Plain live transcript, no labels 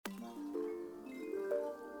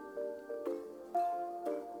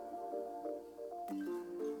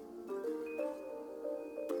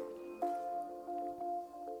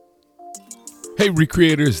Hey,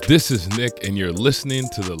 Recreators, this is Nick, and you're listening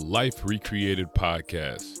to the Life Recreated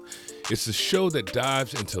podcast. It's a show that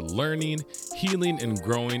dives into learning, healing, and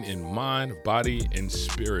growing in mind, body, and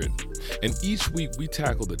spirit. And each week we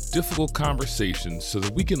tackle the difficult conversations so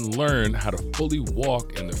that we can learn how to fully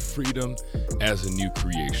walk in the freedom as a new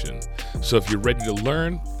creation. So if you're ready to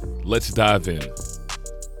learn, let's dive in.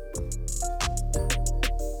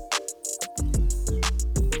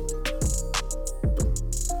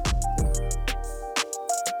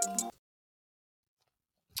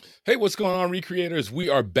 Hey, what's going on, Recreators? We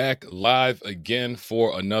are back live again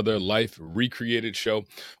for another Life Recreated show.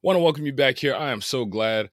 Want to welcome you back here. I am so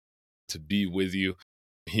glad to be with you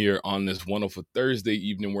here on this wonderful Thursday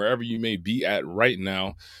evening, wherever you may be at right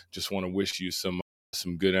now. Just want to wish you some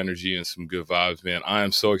good energy and some good vibes, man. I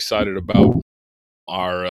am so excited about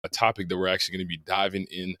our topic that we're actually going to be diving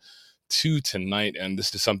into tonight. And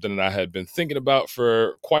this is something that I had been thinking about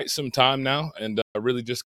for quite some time now, and really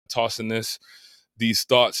just tossing these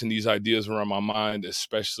thoughts and these ideas around my mind,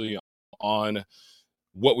 especially on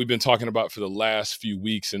what we've been talking about for the last few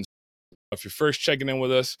weeks. And if you're first checking in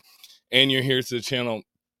with us and you're here to the channel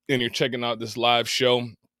and you're checking out this live show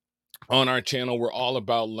on our channel, we're all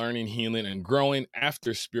about learning, healing, and growing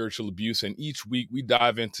after spiritual abuse. And each week we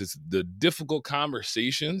dive into the difficult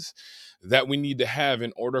conversations that we need to have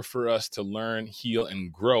in order for us to learn, heal,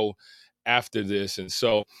 and grow after this. And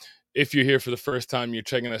so if you're here for the first time, you're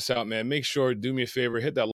checking us out, man, make sure, do me a favor,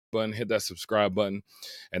 hit that like button, hit that subscribe button,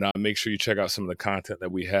 and make sure you check out some of the content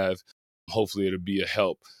that we have. Hopefully it'll be a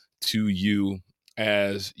help to you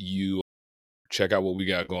as you check out what we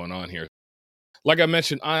got going on here. Like I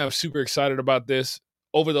mentioned, I am super excited about this.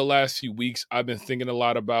 Over the last few weeks, I've been thinking a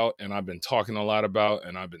lot about, and I've been talking a lot about,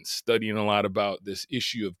 and I've been studying a lot about this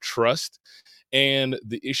issue of trust. And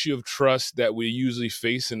the issue of trust that we usually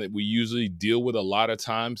face and that we usually deal with a lot of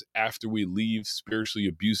times after we leave spiritually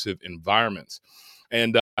abusive environments.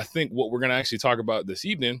 And I think what we're going to actually talk about this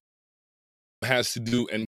evening has to do,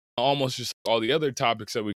 and almost just all the other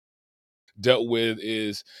topics that we dealt with,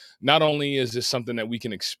 is not only is this something that we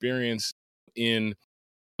can experience in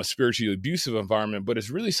a spiritually abusive environment, but it's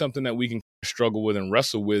really something that we can struggle with and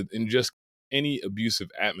wrestle with in just any abusive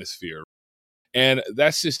atmosphere. And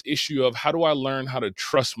that's this issue of, how do I learn how to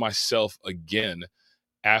trust myself again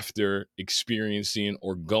after experiencing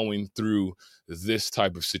or going through this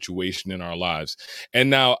type of situation in our lives? And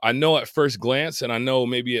now I know at first glance, and I know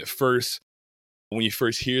maybe at first, when you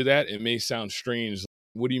first hear that, it may sound strange.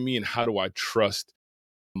 What do you mean? How do I trust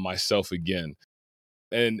myself again?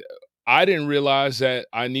 And I didn't realize that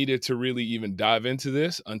I needed to really even dive into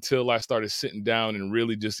this until I started sitting down and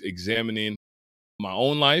really just examining my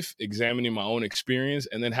own life, examining my own experience,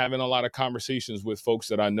 and then having a lot of conversations with folks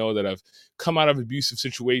that I know that have come out of abusive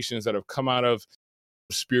situations, that have come out of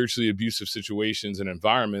spiritually abusive situations and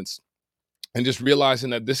environments, and just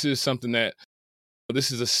realizing that this is something that,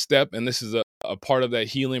 this is a step, and this is a part of that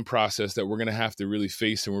healing process that we're going to have to really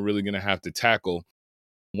face, and we're really going to have to tackle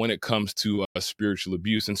when it comes to spiritual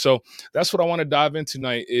abuse. And so that's what I want to dive into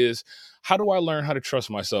tonight, is how do I learn how to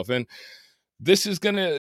trust myself? And this is going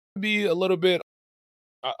to be a little bit,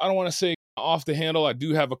 I don't want to say off the handle. I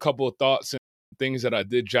do have a couple of thoughts and things that I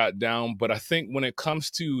did jot down, but I think when it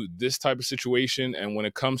comes to this type of situation and when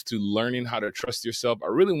it comes to learning how to trust yourself, I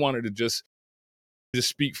really wanted to just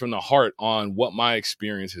speak from the heart on what my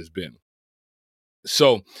experience has been.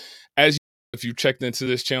 So if you've checked into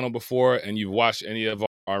this channel before and you've watched any of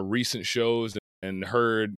our recent shows and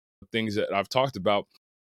heard things that I've talked about,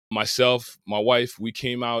 myself, my wife, we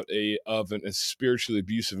came out of a spiritually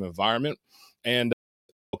abusive environment. And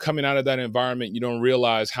coming out of that environment, you don't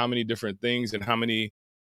realize how many different things and how many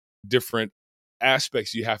different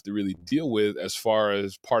aspects you have to really deal with as far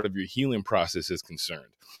as part of your healing process is concerned.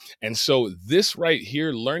 And so this right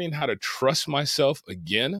here, learning how to trust myself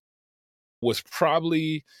again, was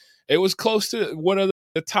probably, it was close to one of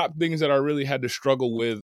the top things that I really had to struggle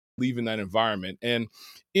with leaving that environment. And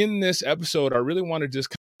in this episode, I really want to just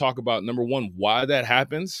talk about, number one, why that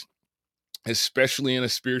happens, especially in a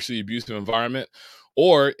spiritually abusive environment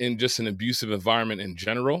or in just an abusive environment in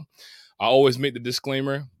general. I always make the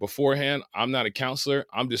disclaimer beforehand, I'm not a counselor.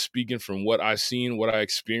 I'm just speaking from what I've seen, what I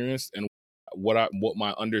experienced, and what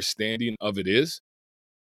my understanding of it is.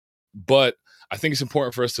 But I think it's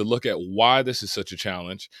important for us to look at why this is such a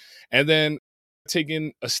challenge, and then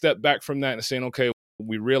taking a step back from that and saying, okay,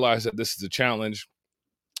 we realize that this is a challenge.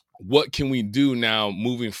 What can we do now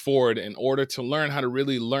moving forward in order to learn how to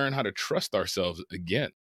really learn how to trust ourselves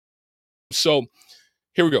again? So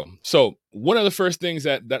here we go. So one of the first things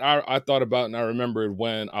that I thought about and I remembered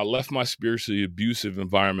when I left my spiritually abusive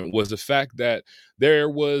environment was the fact that there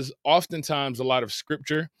was oftentimes a lot of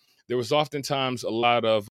scripture. There was oftentimes a lot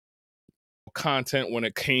of content when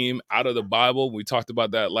it came out of the Bible. We talked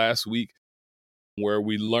about that last week, where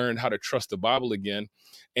we learned how to trust the Bible again.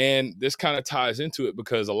 And this kind of ties into it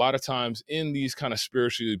because a lot of times in these kind of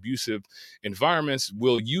spiritually abusive environments,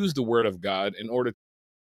 we'll use the word of God in order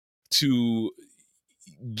to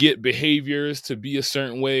get behaviors to be a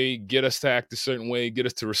certain way, get us to act a certain way, get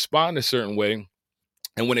us to respond a certain way.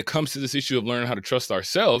 And when it comes to this issue of learning how to trust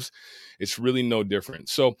ourselves, it's really no different.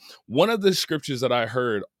 So, one of the scriptures that I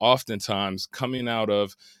heard oftentimes coming out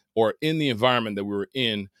of or in the environment that we were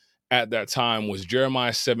in at that time was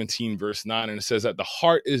Jeremiah 17, verse 9. And it says that the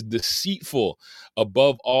heart is deceitful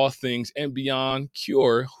above all things and beyond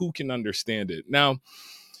cure. Who can understand it? Now,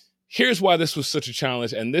 here's why this was such a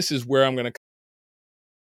challenge. And this is where I'm going to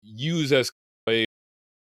use as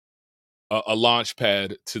a launch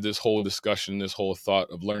pad to this whole discussion, this whole thought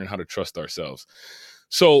of learning how to trust ourselves.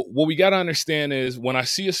 So what we got to understand is when I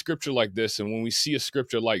see a scripture like this, and when we see a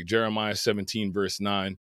scripture like Jeremiah 17, verse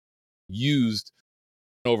 9, used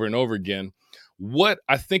over and over again, what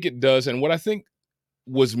I think it does, and what I think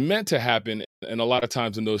was meant to happen, and a lot of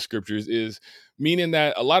times in those scriptures, is meaning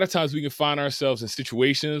that a lot of times we can find ourselves in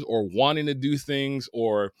situations or wanting to do things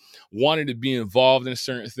or wanting to be involved in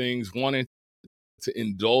certain things, wanting to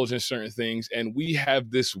indulge in certain things. And we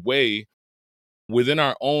have this way within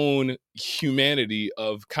our own humanity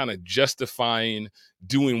of kind of justifying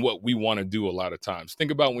doing what we want to do a lot of times.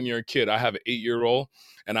 Think about when you're a kid. I have an 8-year-old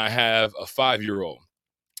and I have a 5-year-old.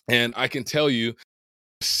 And I can tell you,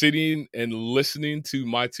 sitting and listening to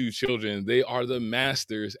my two children, they are the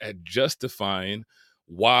masters at justifying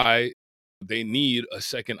why they need a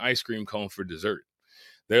second ice cream cone for dessert.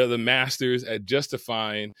 They're the masters at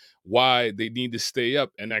justifying why they need to stay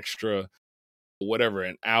up an extra, whatever,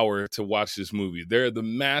 an hour to watch this movie. They're the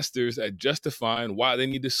masters at justifying why they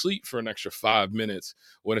need to sleep for an extra 5 minutes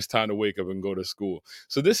when it's time to wake up and go to school.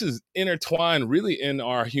 So this is intertwined really in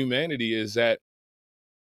our humanity, is that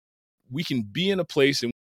we can be in a place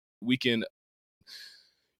and we can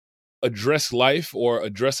address life or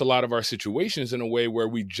address a lot of our situations in a way where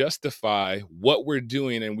we justify what we're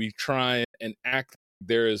doing and we try and act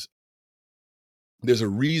there's a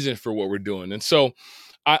reason for what we're doing. And so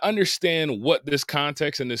I understand what this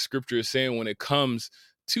context and this scripture is saying when it comes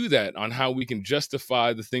to that, on how we can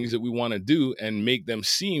justify the things that we want to do and make them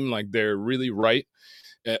seem like they're really right,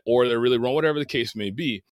 or they're really wrong, whatever the case may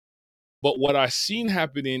be. But what I've seen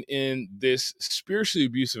happening in this spiritually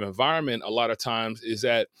abusive environment a lot of times is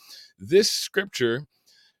that this scripture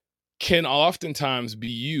can oftentimes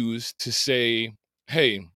be used to say,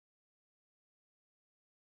 hey,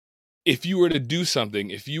 if you were to do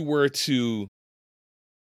something, if you were to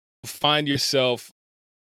find yourself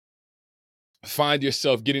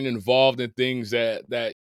getting involved in things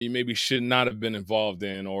that you maybe should not have been involved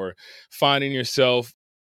in, or finding yourself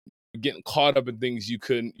getting caught up in things you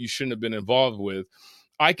shouldn't have been involved with,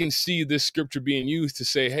 I can see this scripture being used to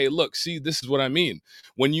say, hey, look, see, this is what I mean.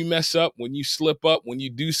 When you mess up, when you slip up, when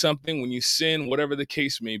you do something, when you sin, whatever the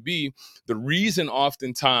case may be, the reason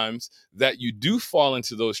oftentimes that you do fall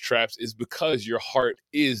into those traps is because your heart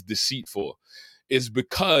is deceitful, is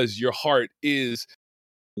because your heart is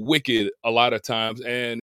wicked a lot of times,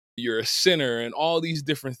 and you're a sinner and all these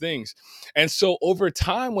different things. And so over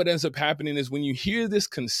time, what ends up happening is when you hear this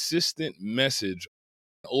consistent message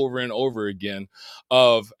over and over again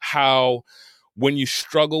of how when you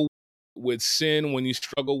struggle with sin, when you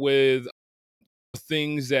struggle with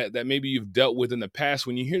things that maybe you've dealt with in the past,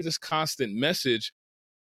 when you hear this constant message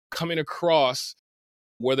coming across,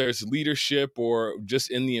 whether it's leadership or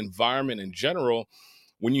just in the environment in general,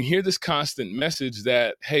 when you hear this constant message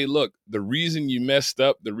that, hey, look, the reason you messed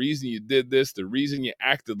up, the reason you did this, the reason you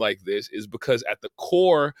acted like this is because at the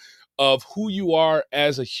core of who you are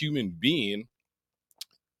as a human being,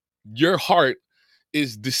 your heart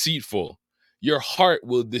is deceitful. Your heart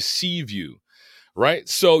will deceive you, right?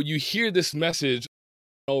 So you hear this message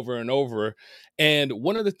over and over. And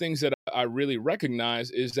one of the things that I really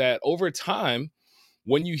recognize is that over time,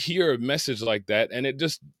 when you hear a message like that, and it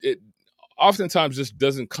oftentimes just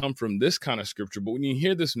doesn't come from this kind of scripture, but when you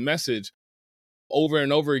hear this message over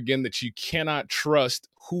and over again that you cannot trust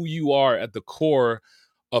who you are at the core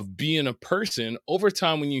of being a person, over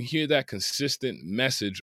time, when you hear that consistent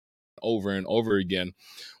message over and over again,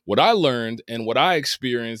 what I learned and what I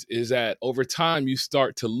experienced is that over time, you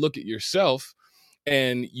start to look at yourself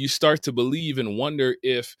and you start to believe and wonder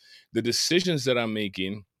if the decisions that I'm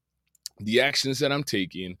making, the actions that I'm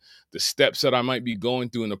taking, the steps that I might be going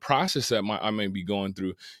through, and the process that I might be going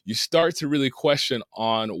through, you start to really question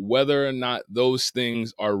on whether or not those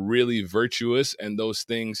things are really virtuous and those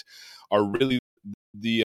things are really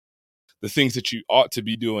the the things that you ought to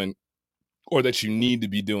be doing or that you need to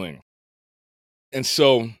be doing. And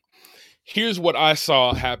so here's what I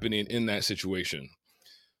saw happening in that situation.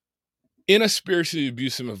 In a spiritually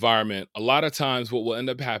abusive environment, a lot of times what will end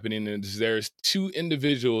up happening is there's two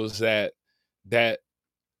individuals that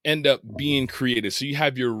end up being created. So you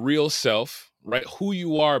have your real self, right? Who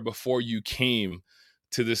you are before you came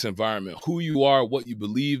to this environment, who you are, what you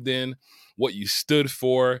believed in, what you stood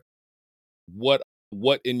for, what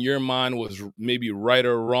what in your mind was maybe right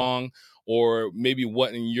or wrong, or maybe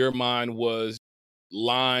what in your mind was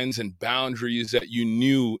lines and boundaries that you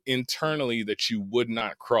knew internally that you would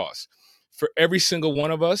not cross. For every single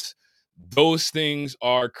one of us, those things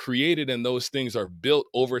are created and those things are built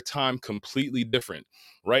over time completely different,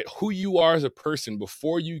 right? Who you are as a person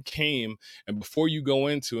before you came and before you go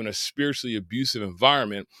into a spiritually abusive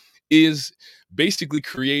environment is basically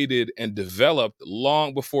created and developed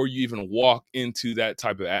long before you even walk into that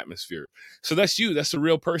type of atmosphere. So that's you, that's the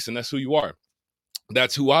real person, that's who you are.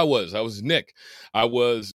 That's who I was. I was Nick. I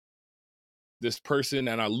was this person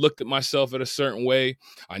and I looked at myself in a certain way.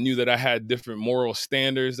 I knew that I had different moral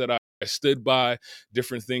standards that I stood by,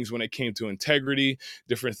 different things when it came to integrity,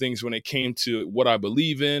 different things when it came to what I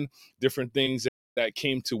believe in, different things that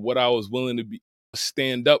came to what I was willing to be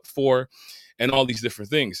stand up for, and all these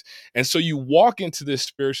different things. And so you walk into this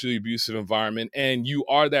spiritually abusive environment and you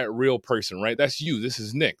are that real person, right? That's you. This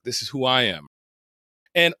is Nick. This is who I am.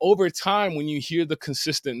 And over time, when you hear the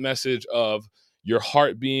consistent message of your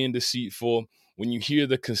heart being deceitful, when you hear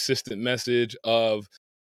the consistent message of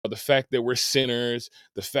the fact that we're sinners,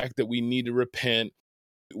 the fact that we need to repent,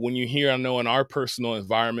 when you hear, I know in our personal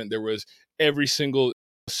environment, there was every single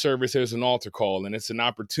service, there's an altar call, and it's an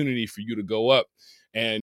opportunity for you to go up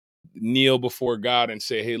and kneel before God and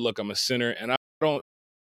say, hey, look, I'm a sinner. And I don't,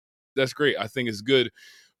 that's great. I think it's good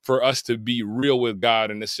for us to be real with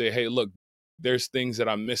God and to say, hey, look, there's things that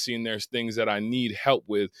I'm missing. There's things that I need help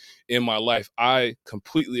with in my life. I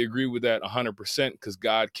completely agree with that 100% because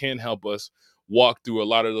God can help us walk through a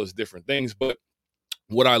lot of those different things. But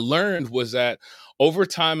what I learned was that over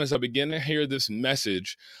time, as I began to hear this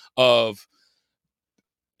message of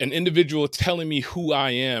an individual telling me who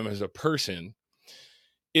I am as a person,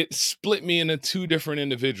 it split me into two different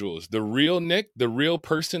individuals. The real Nick, the real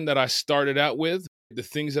person that I started out with, the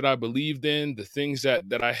things that I believed in, the things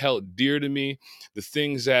that I held dear to me, the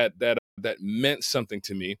things that meant something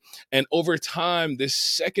to me. And over time, this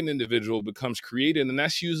second individual becomes created, and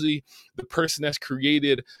that's usually the person that's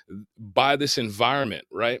created by this environment,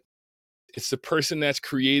 right? It's the person that's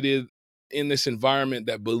created in this environment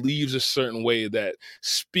that believes a certain way, that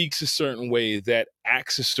speaks a certain way, that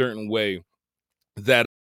acts a certain way, that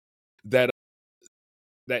that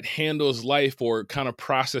that handles life or kind of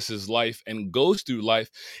processes life and goes through life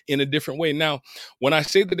in a different way. Now, when I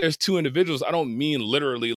say that there's two individuals, I don't mean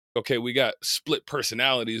literally, okay, we got split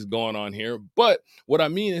personalities going on here. But what I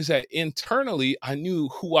mean is that internally, I knew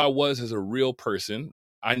who I was as a real person.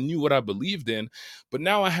 I knew what I believed in. But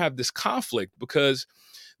now I have this conflict because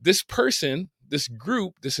this person, this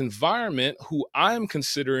group, this environment, who I'm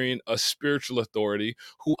considering a spiritual authority,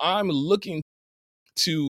 who I'm looking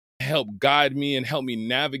to help guide me and help me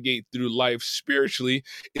navigate through life spiritually,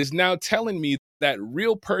 is now telling me that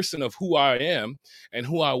real person of who I am and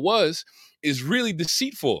who I was is really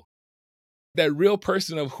deceitful. That real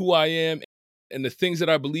person of who I am and the things that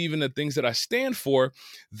I believe in, the things that I stand for,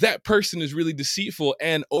 that person is really deceitful.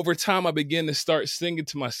 And over time, I begin to start singing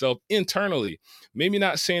to myself internally, maybe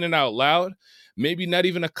not saying it out loud, maybe not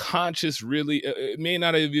even a conscious, really, it may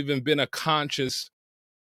not have even been a conscious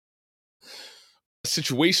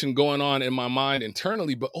situation going on in my mind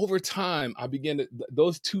internally, but over time I began to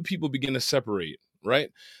those two people begin to separate,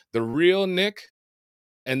 right? The real Nick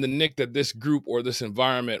and the Nick that this group or this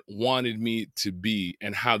environment wanted me to be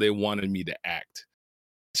and how they wanted me to act.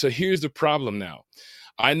 So here's the problem now.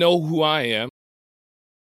 I know who I am,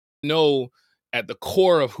 know at the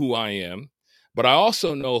core of who I am, but I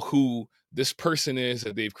also know who this person is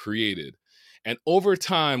that they've created. And over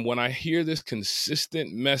time, when I hear this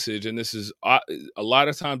consistent message, and this is a lot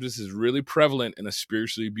of times, this is really prevalent in a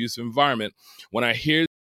spiritually abusive environment. When I hear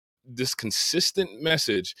this consistent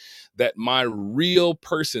message that my real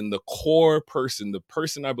person, the core person, the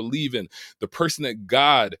person I believe in, the person that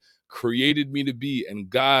God created me to be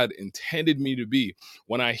and God intended me to be,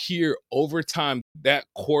 when I hear over time that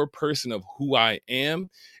core person of who I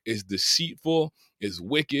am is deceitful, is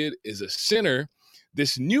wicked, is a sinner,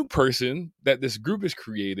 This new person that this group has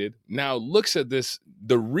created now looks at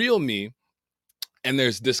the real me, and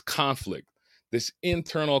there's this conflict, this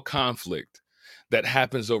internal conflict that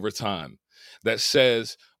happens over time that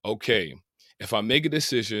says, okay, if I make a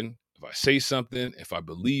decision, if I say something, if I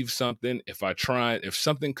believe something, if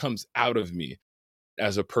something comes out of me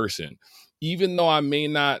as a person, even though I may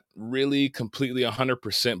not really completely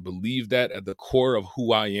 100% believe that at the core of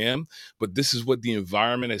who I am, but this is what the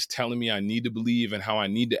environment is telling me I need to believe and how I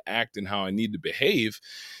need to act and how I need to behave,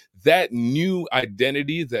 that new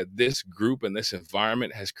identity that this group and this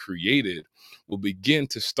environment has created will begin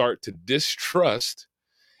to start to distrust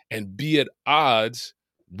and be at odds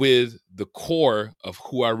with the core of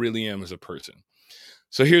who I really am as a person.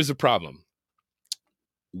 So here's the problem.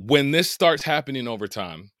 When this starts happening over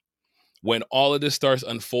time, when all of this starts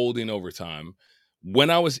unfolding over time,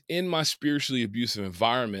 when I was in my spiritually abusive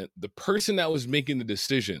environment, the person that was making the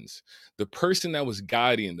decisions, the person that was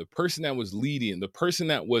guiding, the person that was leading, the person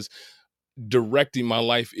that was directing my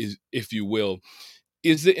life, is, if you will,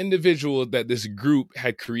 is the individual that this group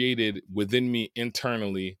had created within me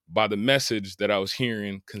internally by the message that I was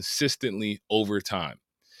hearing consistently over time.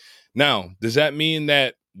 Now, does that mean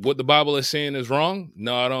that what the Bible is saying is wrong?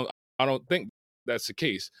 No, I don't think that's the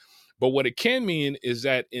case. But what it can mean is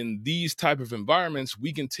that in these type of environments,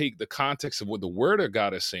 we can take the context of what the word of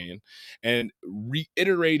God is saying and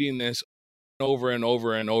reiterating this over and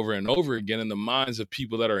over and over and over again in the minds of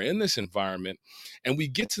people that are in this environment. And we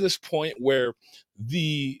get to this point where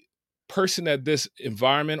the person that this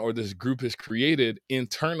environment or this group has created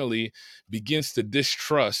internally begins to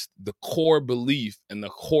distrust the core belief and the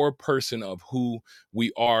core person of who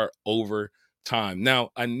we are over time. Now,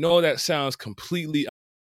 I know that sounds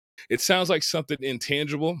it sounds like something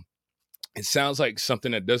intangible. It sounds like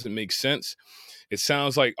something that doesn't make sense. It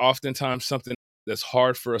sounds like oftentimes something that's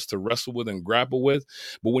hard for us to wrestle with and grapple with.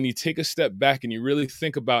 But when you take a step back and you really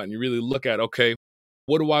think about and you really look at, okay,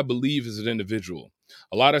 what do I believe as an individual?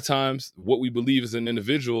 A lot of times, what we believe as an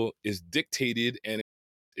individual is dictated, and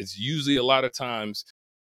it's usually a lot of times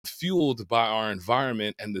fueled by our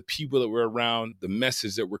environment and the people that we're around, the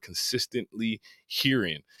message that we're consistently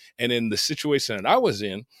hearing. And in the situation that I was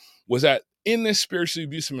in, was that in this spiritually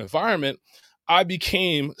abusive environment, I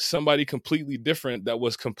became somebody completely different that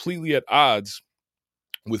was completely at odds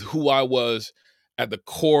with who I was at the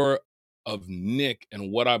core of Nick and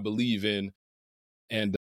what I believe in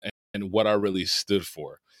and and what I really stood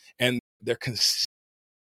for. And they're consistently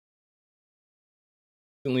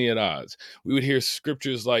at odds. We would hear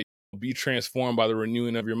scriptures like, be transformed by the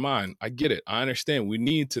renewing of your mind. I get it. I understand. We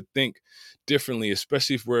need to think differently,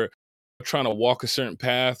 especially if we're trying to walk a certain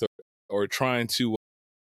path or trying to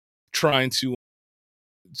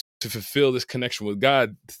fulfill this connection with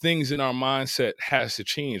God. Things in our mindset has to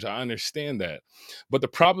change. I understand that. But the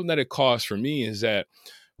problem that it caused for me is that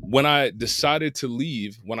when I decided to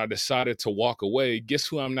leave, when I decided to walk away, guess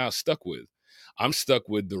who I'm now stuck with? I'm stuck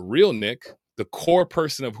with the real Nick, the core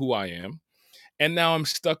person of who I am. And now I'm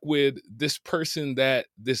stuck with this person that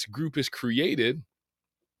this group has created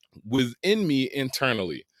within me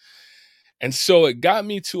internally. And so it got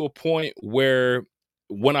me to a point where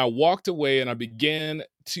when I walked away and I began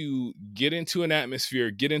to get into an atmosphere,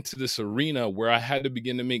 get into this arena where I had to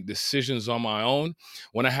begin to make decisions on my own,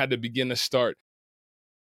 when I had to begin to start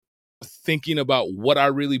thinking about what I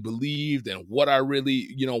really believed and what I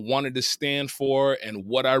really, wanted to stand for and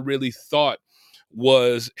what I really thought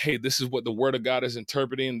was, hey, this is what the word of God is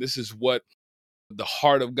interpreting. This is what the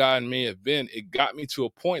heart of God may have been. It got me to a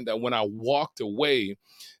point that when I walked away,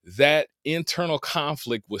 that internal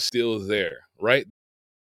conflict was still there, right?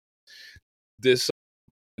 This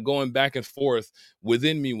going back and forth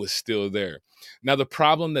within me was still there. Now, the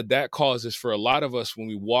problem that causes for a lot of us when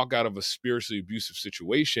we walk out of a spiritually abusive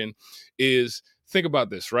situation is, think about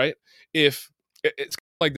this, right? If it's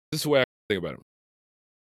like, this is the way I think about it.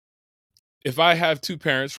 If I have two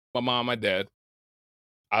parents, my mom, my dad,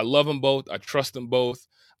 I love them both. I trust them both.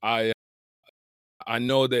 I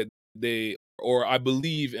know that or I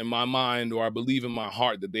believe in my mind, or I believe in my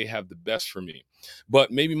heart that they have the best for me.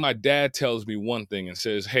 But maybe my dad tells me one thing and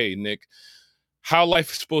says, hey, Nick, how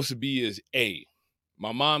life is supposed to be is A.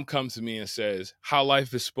 My mom comes to me and says, how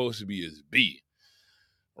life is supposed to be is B,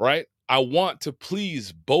 right? I want to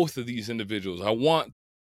please both of these individuals. I want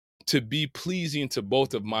to be pleasing to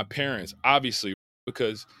both of my parents, obviously,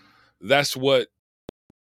 because that's what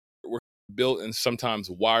we're built and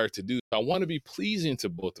sometimes wired to do. I want to be pleasing to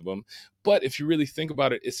both of them. But if you really think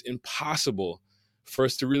about it, it's impossible for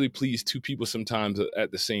us to really please two people sometimes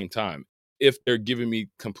at the same time if they're giving me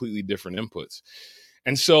completely different inputs.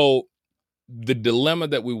 And so the dilemma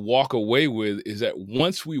that we walk away with is that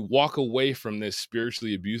once we walk away from this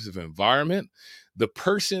spiritually abusive environment, the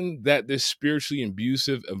person that this spiritually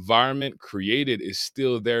abusive environment created is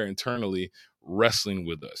still there internally wrestling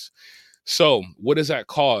with us. So, what does that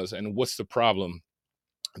cause, and what's the problem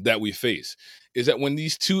that we face? Is that when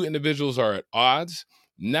these two individuals are at odds,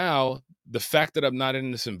 now the fact that I'm not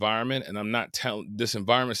in this environment and I'm not telling this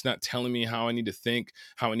environment's not telling me how I need to think,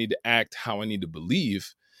 how I need to act, how I need to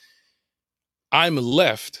believe, I'm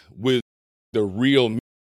left with the real me.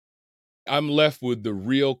 I'm left with the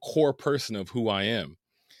real core person of who I am.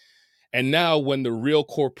 And now when the real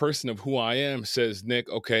core person of who I am says, Nick,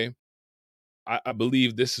 okay, I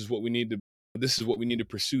believe this is what we need to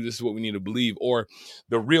pursue, this is what we need to believe, or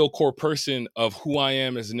the real core person of who I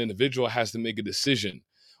am as an individual has to make a decision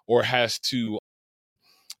or has to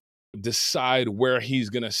decide where he's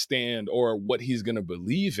going to stand or what he's going to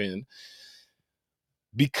believe in.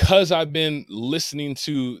 Because I've been listening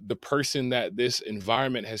to the person that this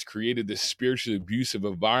environment has created, this spiritually abusive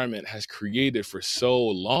environment has created for so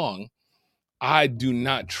long, I do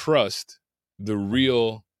not trust the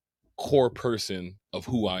real core person of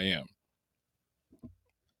who I am.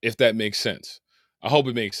 If that makes sense. I hope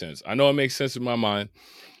it makes sense. I know it makes sense in my mind.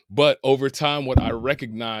 But over time, what I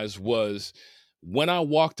recognized was when I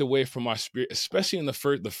walked away from my spirit, especially in the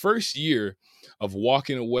first year of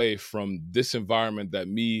walking away from this environment that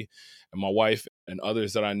me and my wife and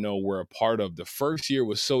others that I know were a part of, the first year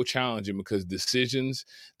was so challenging because decisions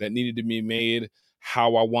that needed to be made,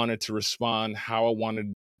 how I wanted to respond, how I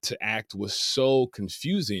wanted to act was so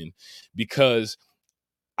confusing because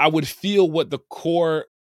I would feel what the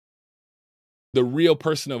real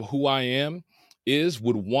person of who I am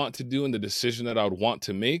would want to do and the decision that I would want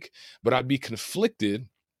to make, but I'd be conflicted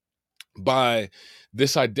by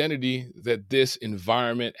this identity that this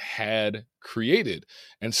environment had created.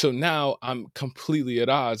 And so now I'm completely at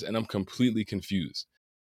odds and I'm completely confused.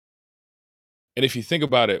 And if you think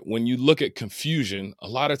about it, when you look at confusion, a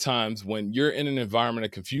lot of times when you're in an environment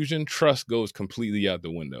of confusion, trust goes completely out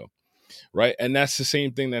the window. Right. And that's the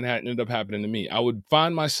same thing that ended up happening to me. I would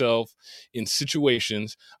find myself in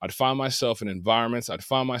situations, I'd find myself in environments, I'd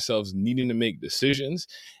find myself needing to make decisions,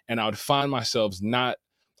 and I'd find myself not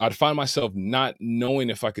knowing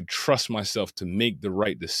if I could trust myself to make the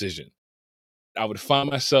right decision. I would find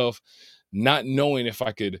myself not knowing if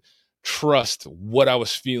I could trust what I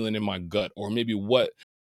was feeling in my gut, or maybe what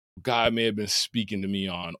God may have been speaking to me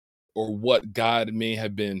on, or what God may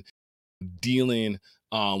have been dealing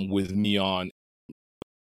with me on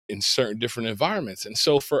in certain different environments. And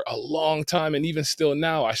so for a long time, and even still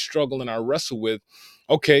now, I struggle and I wrestle with,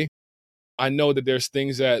 okay, I know that there's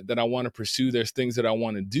things that I want to pursue, there's things that I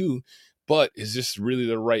want to do, but is this really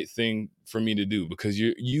the right thing for me to do? Because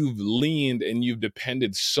you've leaned and you've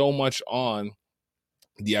depended so much on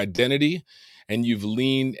the identity, and you've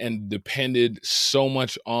leaned and depended so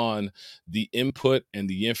much on the input and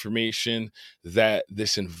the information that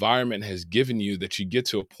this environment has given you that you get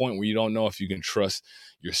to a point where you don't know if you can trust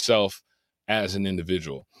yourself as an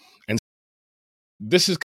individual. And this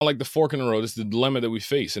is kind of like the fork in the road. This is the dilemma that we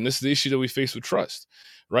face. And this is the issue that we face with trust,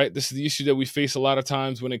 right? This is the issue that we face a lot of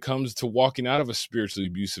times when it comes to walking out of a spiritually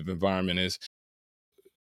abusive environment is,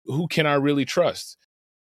 who can I really trust?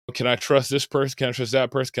 Can I trust this person? Can I trust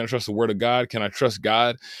that person? Can I trust the word of God? Can I trust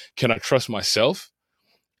God? Can I trust myself?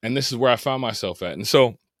 And this is where I found myself at. And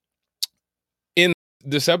so in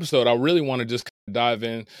this episode, I really want to just dive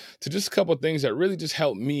in to just a couple of things that really just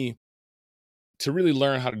help me to really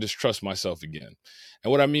learn how to just trust myself again.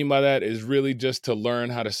 And what I mean by that is really just to learn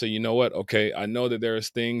how to say, you know what? Okay, I know that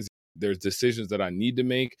there's decisions that I need to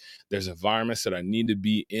make. There's environments that I need to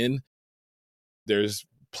be in. There's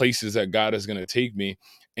places that God is going to take me.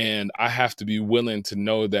 And I have to be willing to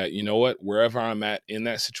know that, you know what, wherever I'm at in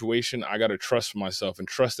that situation, I got to trust myself and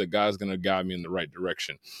trust that God's going to guide me in the right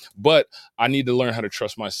direction. But I need to learn how to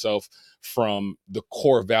trust myself from the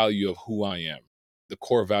core value of who I am, the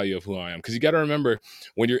core value of who I am. Because you got to remember,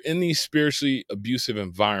 when you're in these spiritually abusive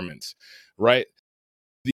environments, right,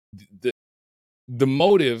 the, the, the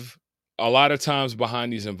motive a lot of times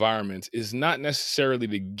behind these environments is not necessarily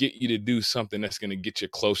to get you to do something that's going to get you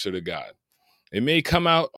closer to God. It may come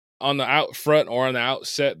out on the out front or on the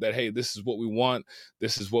outset that, hey, this is what we want,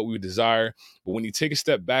 this is what we desire. But when you take a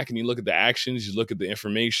step back and you look at the actions, you look at the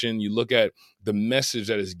information, you look at the message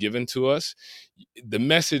that is given to us, the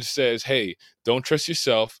message says, hey, don't trust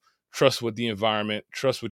yourself, trust what the environment,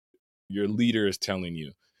 trust what your leader is telling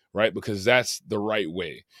you, right? Because that's the right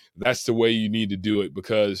way. That's the way you need to do it,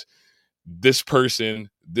 because this person,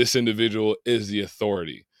 this individual is the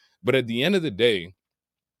authority. But at the end of the day,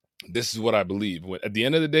 This is what I believe. At the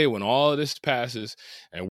end of the day, when all of this passes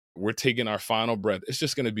and we're taking our final breath, it's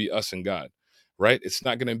just going to be us and God, right? It's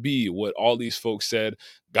not going to be what all these folks said.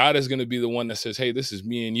 God is going to be the one that says, hey, this is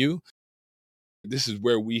me and you. This is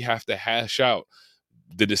where we have to hash out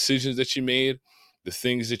the decisions that you made, the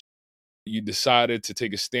things that you decided to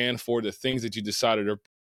take a stand for, the things that you decided to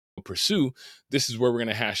pursue. This is where we're going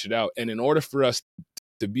to hash it out. And in order for us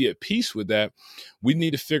to be at peace with that, we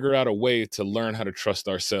need to figure out a way to learn how to trust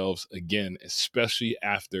ourselves again, especially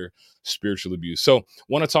after spiritual abuse. So, I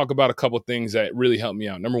want to talk about a couple of things that really helped me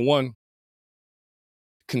out. Number one,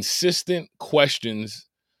 consistent questions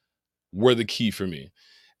were the key for me.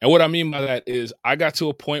 And what I mean by that is I got to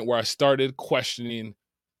a point where I started questioning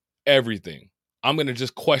everything. I'm going to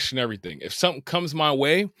just question everything. If something comes my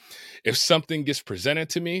way, if something gets presented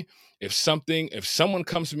to me, if someone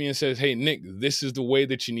comes to me and says, hey, Nick, this is the way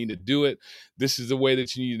that you need to do it. This is the way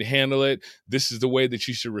that you need to handle it. This is the way that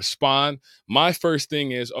you should respond. My first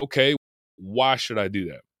thing is, okay, why should I do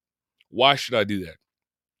that? Why should I do that?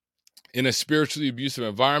 In a spiritually abusive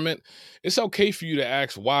environment, it's okay for you to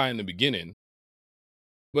ask why in the beginning.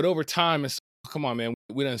 But over time, it's, come on, man,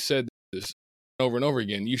 we done said this over and over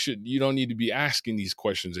again. You don't need to be asking these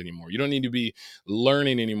questions anymore. You don't need to be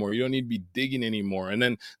learning anymore. You don't need to be digging anymore. And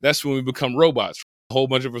then that's when we become robots. A whole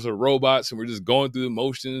bunch of us are robots and we're just going through the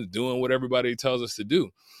motions, doing what everybody tells us to do.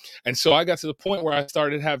 And so I got to the point where I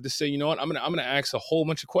started having to say, you know what, I'm gonna ask a whole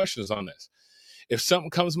bunch of questions on this. If something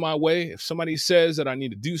comes my way, if somebody says that I need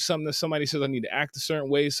to do something, if somebody says I need to act a certain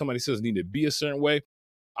way, somebody says I need to be a certain way,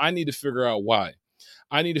 I need to figure out why.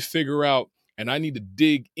 I need to figure out and I need to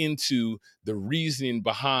dig into the reasoning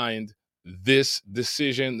behind this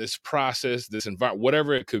decision, this process, this environment,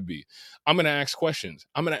 whatever it could be. I'm going to ask questions.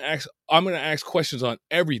 I'm going to ask questions on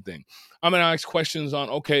everything. I'm going to ask questions on,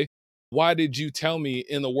 okay, why did you tell me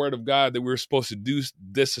in the word of God that we were supposed to do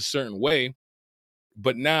this a certain way?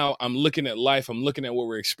 But now I'm looking at life, I'm looking at what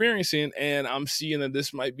we're experiencing, and I'm seeing that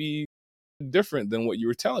this might be different than what you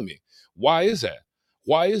were telling me. Why is that?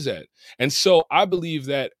 Why is that? And so I believe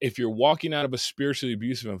that if you're walking out of a spiritually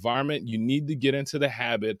abusive environment, you need to get into the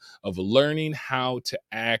habit of learning how to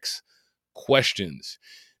ask questions.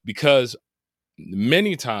 Because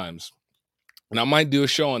many times, and I might do a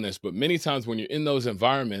show on this, but many times when you're in those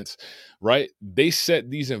environments, right, they set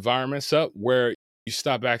these environments up where you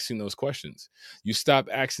stop asking those questions. You stop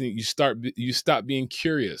asking, you stop being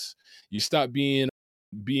curious. You stop being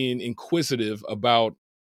inquisitive about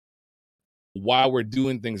why we're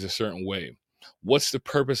doing things a certain way. What's the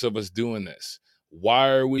purpose of us doing this? Why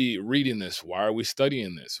are we reading this? Why are we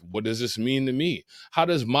studying this? What does this mean to me? How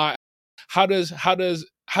does my how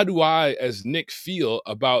do I as Nick feel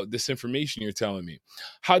about this information you're telling me?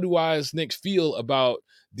 How do I as Nick feel about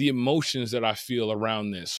the emotions that I feel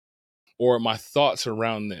around this or my thoughts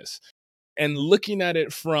around this? And looking at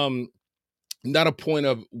it from not a point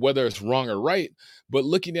of whether it's wrong or right, but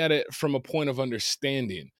looking at it from a point of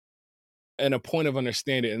understanding and a point of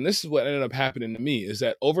understanding. And this is what ended up happening to me is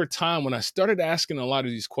that over time, when I started asking a lot of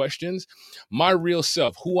these questions, my real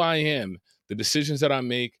self, who I am, the decisions that I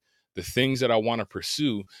make, the things that I want to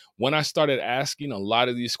pursue, when I started asking a lot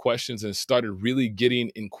of these questions and started really getting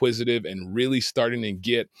inquisitive and really starting to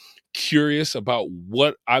get curious about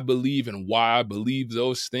what I believe and why I believe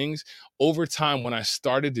those things, over time, when I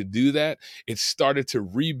started to do that, it started to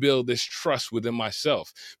rebuild this trust within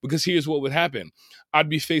myself. Because here's what would happen. I'd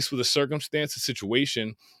be faced with a circumstance, a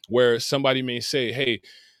situation where somebody may say, hey,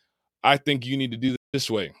 I think you need to do this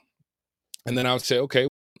way. And then I would say, okay,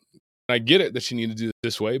 I get it that you need to do it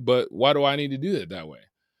this way, but why do I need to do it that way?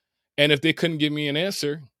 And if they couldn't give me an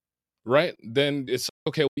answer, right, then it's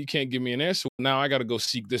okay, well, you can't give me an answer. Now I got to go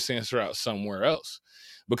seek this answer out somewhere else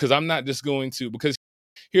because I'm not just going to, because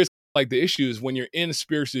here's like the issue is when you're in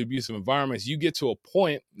spiritually abusive environments, you get to a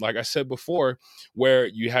point, like I said before, where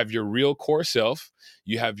you have your real core self,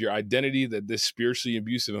 you have your identity that this spiritually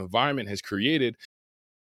abusive environment has created.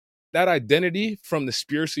 That identity from the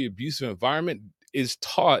spiritually abusive environment is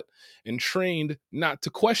taught and trained not to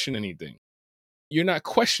question anything. You're not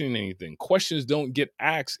questioning anything. Questions don't get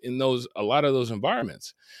asked in a lot of those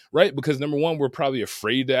environments, right? Because number one, we're probably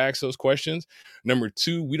afraid to ask those questions. Number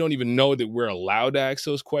two, we don't even know that we're allowed to ask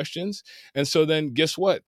those questions. And so then guess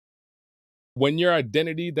what? When your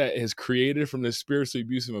identity that is created from this spiritually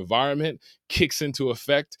abusive environment kicks into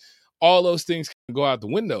effect, all those things can go out the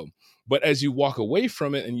window. But as you walk away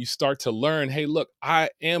from it and you start to learn, hey, look, I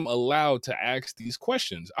am allowed to ask these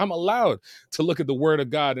questions. I'm allowed to look at the word of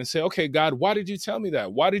God and say, okay, God, why did you tell me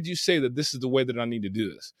that? Why did you say that this is the way that I need to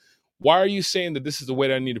do this? Why are you saying that this is the way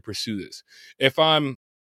that I need to pursue this? If I'm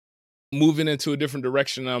moving into a different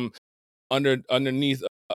direction, I'm underneath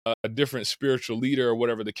a different spiritual leader or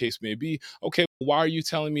whatever the case may be. Okay, why are you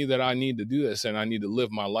telling me that I need to do this and I need to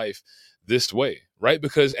live my life this way, right?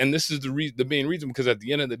 Because, and this is the main reason, because at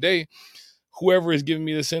the end of the day, whoever is giving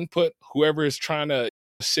me this input, whoever is trying to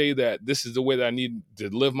say that this is the way that I need to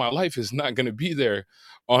live my life, is not going to be there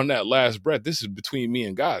on that last breath. This is between me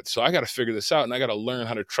and God. So I got to figure this out, and I got to learn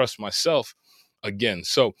how to trust myself again.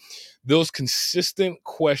 So those consistent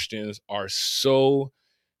questions are so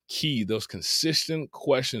key. Those consistent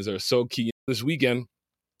questions are so key. This weekend,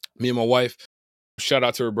 me and my wife, shout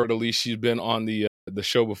out to Roberta Lee. She's been on the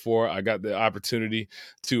show before. I got the opportunity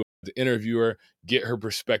to interview her, get her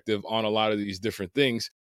perspective on a lot of these different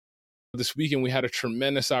things. This weekend, we had a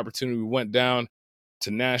tremendous opportunity. We went down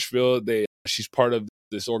to Nashville. She's part of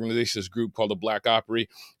this organization, this group called the Black Opry,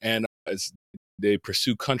 and they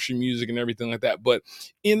pursue country music and everything like that. But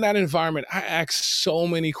in that environment, I asked so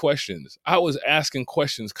many questions. I was asking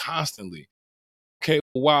questions constantly. Okay,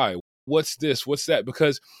 why? What's this? What's that?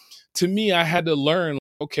 Because to me, I had to learn,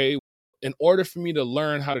 okay, in order for me to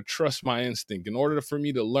learn how to trust my instinct, in order for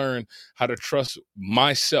me to learn how to trust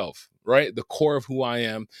myself, right? The core of who I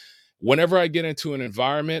am. Whenever I get into an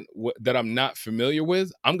environment that I'm not familiar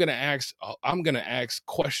with, I'm gonna ask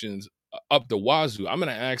questions up the wazoo. I'm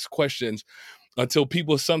gonna ask questions until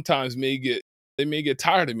people sometimes may get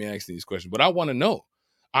tired of me asking these questions. But I want to know.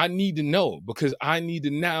 I need to know, because I need to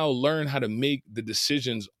now learn how to make the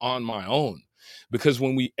decisions on my own. Because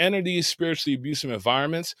when we enter these spiritually abusive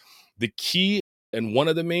environments, the key and one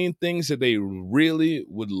of the main things that they really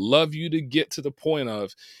would love you to get to the point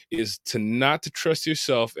of is to not to trust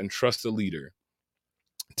yourself and trust a leader.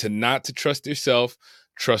 To not to trust yourself,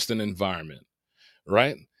 trust an environment,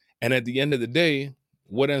 right? And at the end of the day,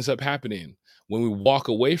 what ends up happening? When we walk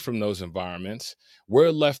away from those environments,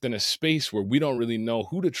 we're left in a space where we don't really know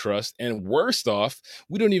who to trust. And worst off,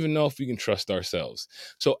 we don't even know if we can trust ourselves.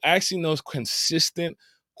 So asking those consistent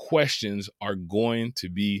questions are going to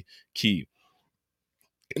be key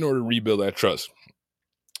in order to rebuild that trust.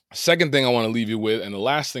 Second thing I want to leave you with, and the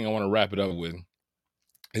last thing I want to wrap it up with,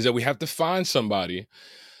 is that we have to find somebody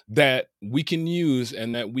that we can use,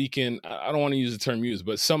 and that we can, I don't want to use the term use,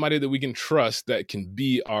 but somebody that we can trust that can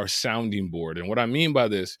be our sounding board. And what I mean by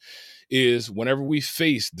this is, whenever we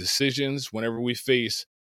face decisions, whenever we face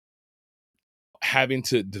having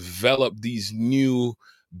to develop these new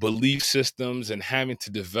belief systems, and having to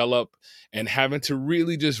develop and having to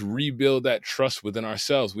really just rebuild that trust within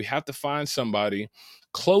ourselves, we have to find somebody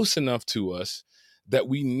close enough to us that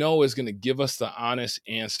we know is going to give us the honest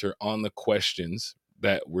answer on the questions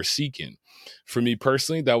that we're seeking. For me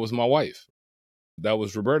personally, that was my wife. That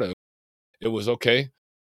was Roberta. It was, okay,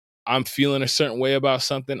 I'm feeling a certain way about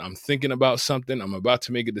something. I'm thinking about something. I'm about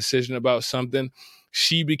to make a decision about something.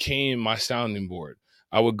 She became my sounding board.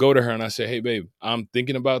 I would go to her and I say, hey, babe, I'm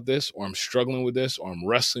thinking about this, or I'm struggling with this, or I'm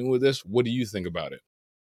wrestling with this. What do you think about it?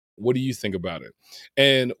 What do you think about it?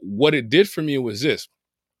 And what it did for me was this.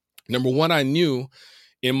 Number one, I knew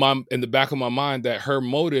in the back of my mind that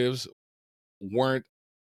weren't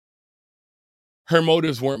her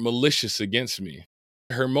motives weren't malicious against me.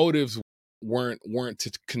 Her motives weren't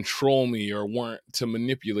to control me, or weren't to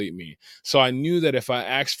manipulate me. So I knew that if I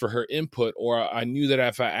asked for her input, or I knew that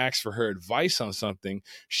if I asked for her advice on something,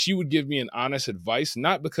 she would give me an honest advice,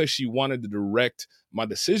 not because she wanted to direct my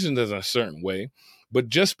decisions in a certain way, but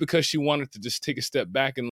just because she wanted to just take a step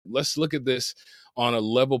back and let's look at this on a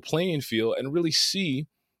level playing field and really see,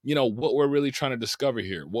 what we're really trying to discover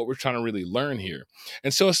here, what we're trying to really learn here.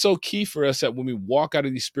 And so it's so key for us that when we walk out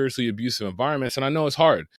of these spiritually abusive environments, and I know it's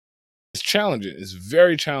hard, it's challenging, it's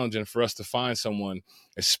very challenging for us to find someone,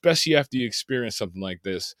 especially after you experience something like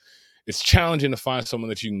this. It's challenging to find someone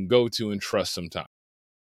that you can go to and trust sometimes,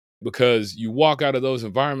 because you walk out of those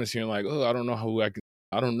environments and you're like, oh, I don't know who I can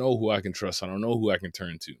trust. I don't know who I can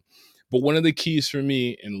turn to. But one of the keys for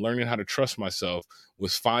me in learning how to trust myself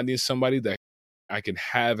was finding somebody that I could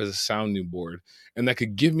have as a sounding board, and that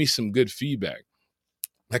could give me some good feedback.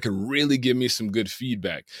 That could really give me some good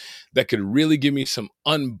feedback. That could really give me some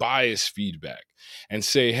unbiased feedback and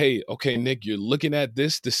say, hey, okay, Nick, you're looking at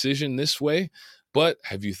this decision this way, but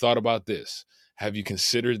have you thought about this? Have you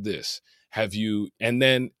considered this? And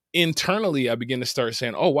then internally, I begin to start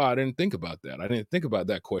saying, oh, wow, I didn't think about that. I didn't think about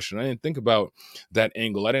that question. I didn't think about that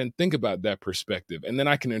angle. I didn't think about that perspective. And then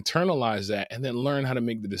I can internalize that and then learn how to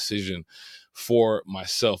make the decision for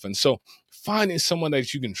myself. And so finding someone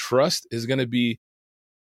that you can trust is going to be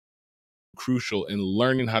crucial in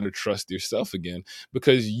learning how to trust yourself again,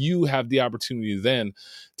 because you have the opportunity then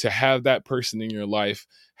to have that person in your life,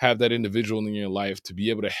 have that individual in your life to be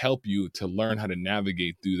able to help you to learn how to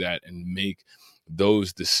navigate through that and make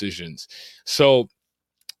those decisions. So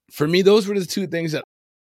For me, those were the two things that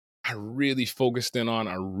I really focused in on.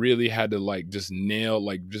 I really had to like just nail,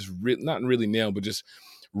 like not really nail, but just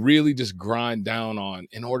really just grind down on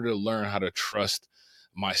in order to learn how to trust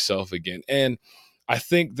myself again. And I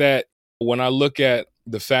think that when I look at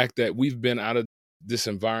the fact that we've been out of this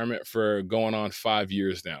environment for going on 5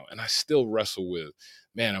 years now, and I still wrestle with,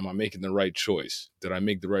 man, am I making the right choice? Did I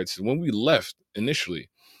make the right decision? When we left initially,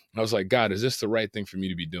 I was like, God, is this the right thing for me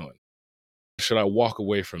to be doing? Should I walk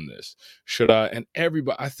away from this? Should I? And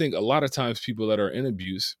everybody, I think a lot of times people that are in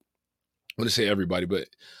abuse, I wouldn't say everybody, but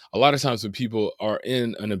a lot of times when people are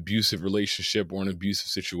in an abusive relationship or an abusive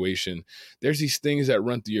situation, there's these things that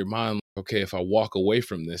run through your mind. Like, okay, if I walk away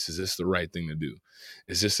from this, is this the right thing to do?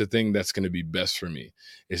 Is this the thing that's going to be best for me?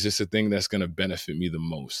 Is this the thing that's going to benefit me the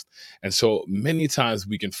most? And so many times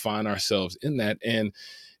we can find ourselves in that. And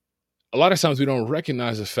a lot of times we don't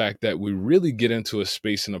recognize the fact that we really get into a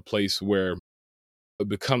space and a place where it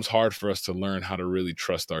becomes hard for us to learn how to really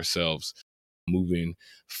trust ourselves moving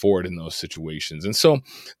forward in those situations. And so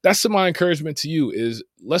that's my encouragement to you is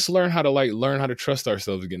let's learn how to learn how to trust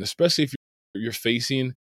ourselves again, especially if you're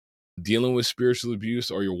facing dealing with spiritual abuse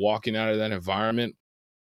or you're walking out of that environment.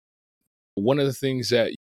 One of the things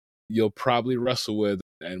that you'll probably wrestle with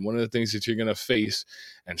and one of the things that you're going to face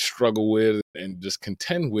and struggle with and just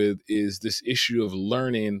contend with is this issue of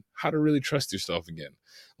learning how to really trust yourself again,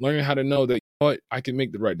 learning how to know that, you know what, I can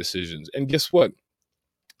make the right decisions. And guess what?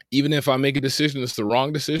 Even if I make a decision that's the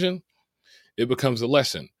wrong decision, it becomes a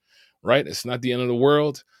lesson, right? It's not the end of the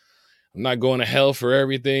world. I'm not going to hell for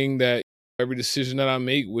every decision that I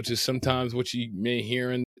make, which is sometimes what you may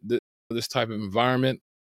hear in this type of environment.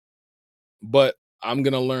 But I'm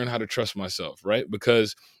going to learn how to trust myself, right?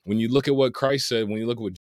 Because when you look at what Christ said, when you look at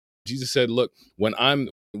what Jesus said, look, when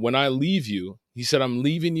I leave you, he said, I'm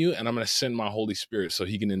leaving you and I'm going to send my Holy Spirit so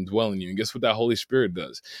he can indwell in you. And guess what that Holy Spirit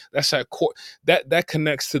does? That's that core, that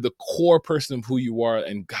connects to the core person of who you are.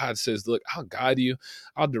 And God says, look, I'll guide you.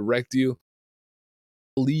 I'll direct you,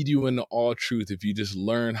 lead you into all truth if you just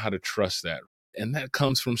learn how to trust that. And that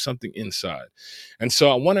comes from something inside. And so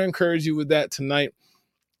I want to encourage you with that tonight.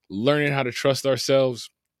 Learning how to trust ourselves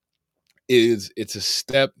it's a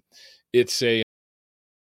step. It's a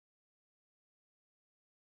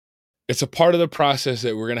part of the process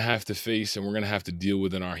that we're going to have to face and we're going to have to deal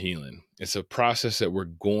with in our healing. It's a process that we're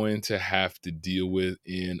going to have to deal with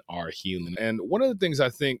in our healing. And one of the things I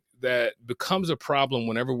think that becomes a problem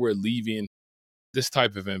whenever we're leaving this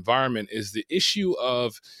type of environment is the issue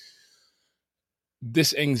of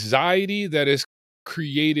this anxiety that is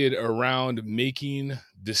created around making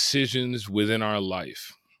decisions within our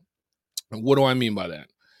life. And what do I mean by that?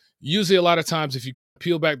 Usually, a lot of times, if you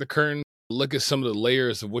peel back the curtain, look at some of the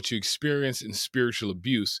layers of what you experience in spiritual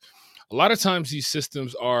abuse, a lot of times these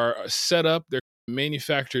systems are set up, they're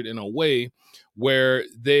manufactured in a way where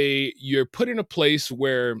you're put in a place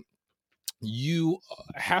where you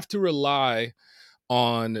have to rely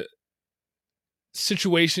on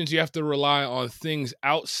situations, you have to rely on things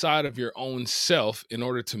outside of your own self in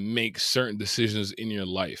order to make certain decisions in your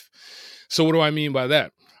life. So what do I mean by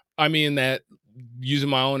that? I mean that using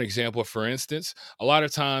my own example, for instance, a lot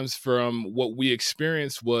of times from what we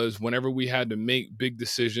experienced was whenever we had to make big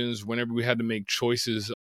decisions, whenever we had to make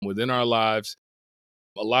choices within our lives,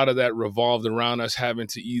 a lot of that revolved around us having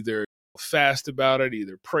to either fast about it,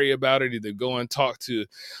 either pray about it, either go and talk to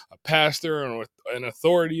a pastor or an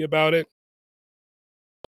authority about it.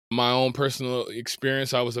 My own personal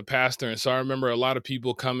experience, I was a pastor, and so I remember a lot of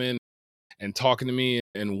people come in and talking to me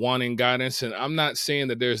and wanting guidance. And I'm not saying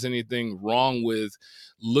that there's anything wrong with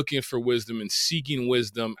looking for wisdom and seeking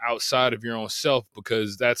wisdom outside of your own self,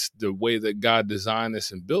 because that's the way that God designed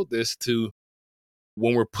this and built this to.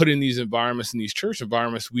 When we're put in these environments, in these church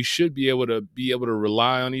environments, we should be able to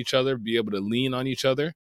rely on each other, be able to lean on each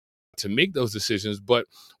other to make those decisions. But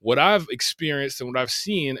what I've experienced and what I've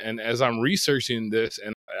seen, and as I'm researching this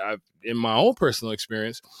and in my own personal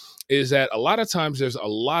experience, is that a lot of times there's a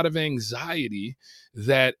lot of anxiety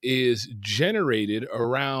that is generated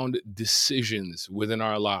around decisions within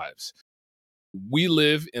our lives. We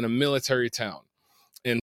live in a military town.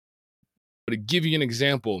 And to give you an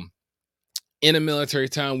example, in a military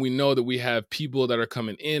town, we know that we have people that are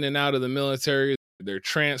coming in and out of the military. They're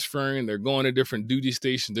transferring, they're going to different duty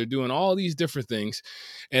stations, they're doing all these different things.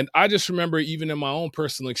 And I just remember, even in my own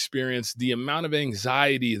personal experience, the amount of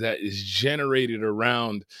anxiety that is generated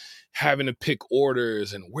around having to pick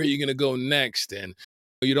orders and where you're going to go next. And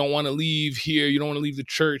you don't want to leave here, you don't want to leave the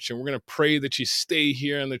church, and we're going to pray that you stay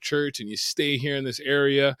here in the church and you stay here in this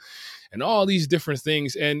area and all these different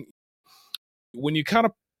things. And when you kind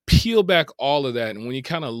of peel back all of that, and when you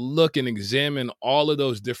kind of look and examine all of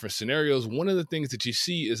those different scenarios, one of the things that you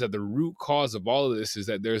see is that the root cause of all of this is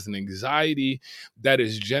that there's an anxiety that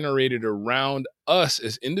is generated around us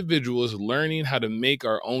as individuals learning how to make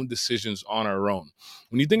our own decisions on our own.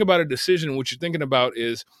 When you think about a decision, what you're thinking about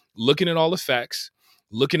is looking at all the facts,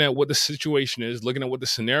 looking at what the situation is, looking at what the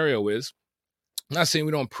scenario is. I'm not saying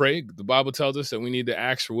we don't pray. The Bible tells us that we need to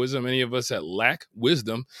ask for wisdom. Any of us that lack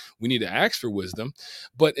wisdom, we need to ask for wisdom.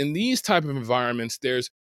 But in these type of environments, there's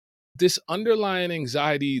this underlying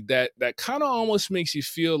anxiety that kind of almost makes you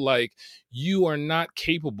feel like you are not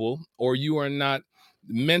capable or you are not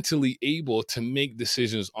mentally able to make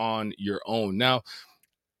decisions on your own. Now,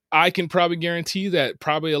 I can probably guarantee that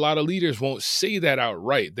probably a lot of leaders won't say that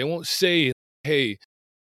outright. They won't say, hey,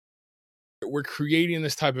 we're creating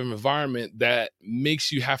this type of environment that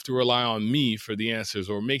makes you have to rely on me for the answers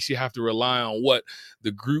or makes you have to rely on what the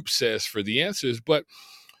group says for the answers. But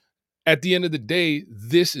at the end of the day,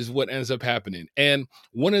 this is what ends up happening. And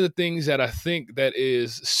one of the things that I think that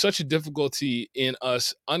is such a difficulty in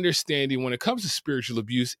us understanding when it comes to spiritual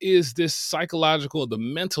abuse is this psychological, the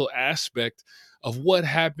mental aspect of what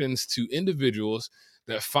happens to individuals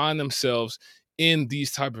that find themselves in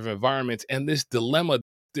these type of environments and this dilemma,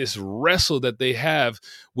 this wrestle that they have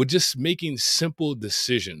with just making simple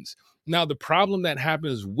decisions. Now, the problem that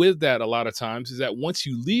happens with that a lot of times is that once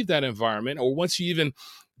you leave that environment or once you even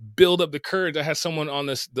build up the courage. I had someone on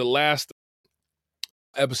the last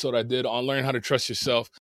episode I did on Learn How to Trust Yourself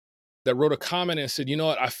that wrote a comment and said, you know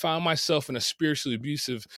what, I found myself in a spiritually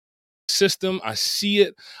abusive system. I see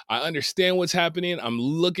it. I understand what's happening. I'm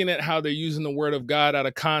looking at how they're using the word of God out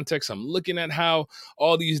of context. I'm looking at how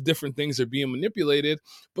all these different things are being manipulated.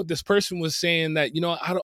 But this person was saying that,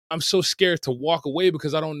 I'm so scared to walk away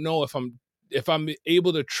because I don't know if I'm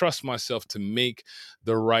able to trust myself to make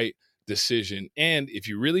the right decision. And if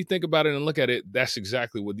you really think about it and look at it, that's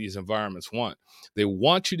exactly what these environments want. They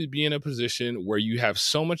want you to be in a position where you have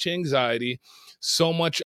so much anxiety, so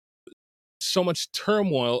much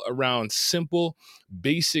turmoil around simple,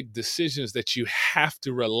 basic decisions that you have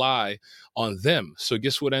to rely on them. So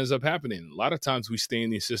guess what ends up happening? A lot of times we stay in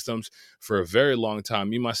these systems for a very long time.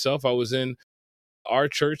 Me, myself, I was in our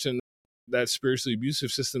church and that spiritually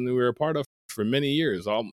abusive system that we were a part of for many years,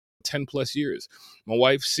 all 10 plus years. My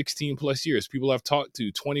wife, 16 plus years. People I've talked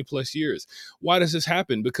to, 20 plus years. Why does this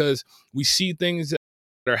happen? Because we see things that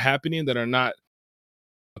are happening that are not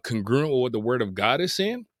congruent with what the word of God is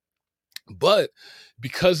saying. But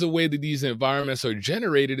because the way that these environments are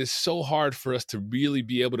generated, it's so hard for us to really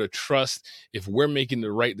be able to trust if we're making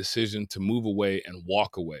the right decision to move away and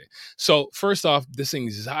walk away. So first off, this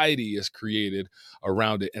anxiety is created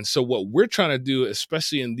around it. And so what we're trying to do,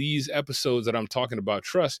 especially in these episodes that I'm talking about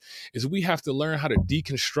trust, is we have to learn how to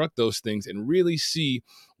deconstruct those things and really see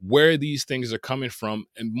where these things are coming from.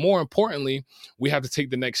 And more importantly, we have to take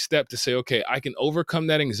the next step to say, okay, I can overcome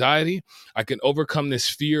that anxiety. I can overcome this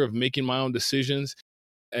fear of making my own decisions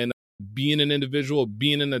and being an individual,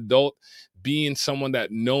 being an adult, being someone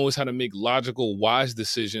that knows how to make logical, wise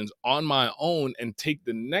decisions on my own and take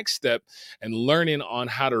the next step and learning on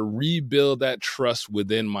how to rebuild that trust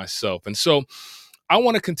within myself. And so I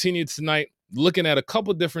want to continue tonight looking at a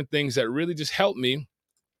couple different things that really just help me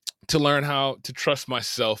to learn how to trust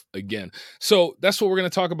myself again. So that's what we're going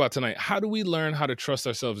to talk about tonight. How do we learn how to trust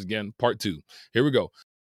ourselves again? Part 2. Here we go.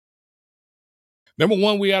 Number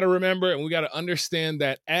one, we got to remember and we got to understand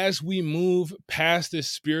that as we move past this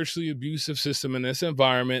spiritually abusive system in this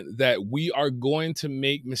environment, that we are going to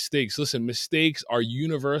make mistakes. Listen, mistakes are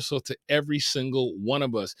universal to every single one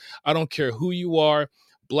of us. I don't care who you are,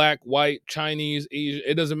 black, white, Chinese, Asian,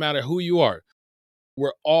 it doesn't matter who you are.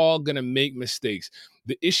 We're all going to make mistakes.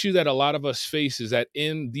 The issue that a lot of us face is that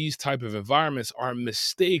in these type of environments, our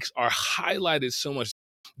mistakes are highlighted so much.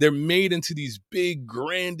 They're made into these big,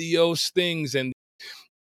 grandiose things and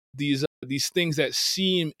these things that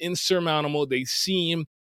seem insurmountable. They seem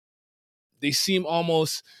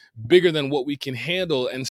almost bigger than what we can handle.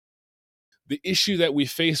 And the issue that we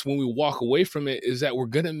face when we walk away from it is that we're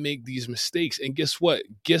going to make these mistakes. And guess what?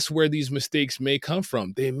 Guess where these mistakes may come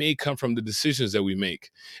from? They may come from the decisions that we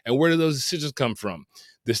make. And where do those decisions come from?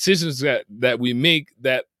 Decisions that we make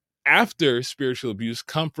that after spiritual abuse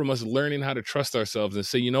come from us learning how to trust ourselves and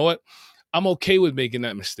say, you know what? I'm okay with making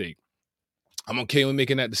that mistake. I'm okay with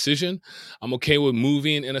making that decision. I'm okay with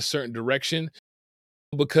moving in a certain direction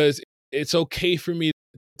because it's okay for me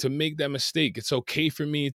to make that mistake. It's okay for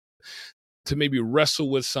me to maybe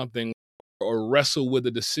wrestle with something or wrestle with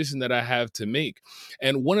the decision that I have to make.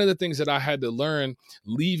 And one of the things that I had to learn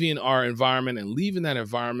leaving our environment and leaving that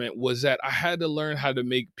environment was that I had to learn how to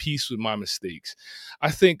make peace with my mistakes.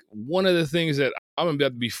 I think one of the things that I'm about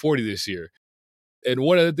to be 40 this year, and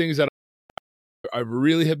one of the things that I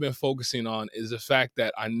really have been focusing on is the fact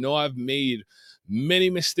that I know I've made many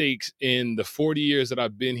mistakes in the 40 years that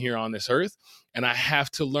I've been here on this earth, and I have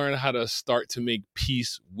to learn how to start to make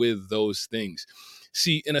peace with those things.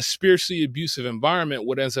 See, in a spiritually abusive environment,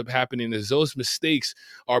 what ends up happening is those mistakes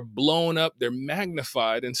are blown up, they're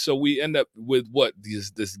magnified, and so we end up with what?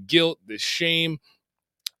 This guilt, this shame,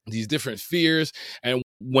 these different fears. And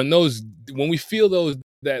when we feel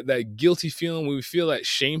that guilty feeling, when we feel that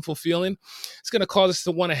shameful feeling, it's going to cause us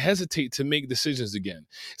to want to hesitate to make decisions again.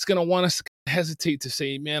 It's going to want us to hesitate to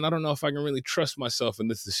say, man, I don't know if I can really trust myself in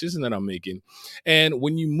this decision that I'm making. And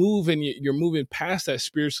when you move and you're moving past that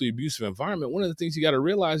spiritually abusive environment, one of the things you got to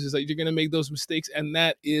realize is that you're going to make those mistakes, and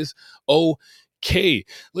that is okay.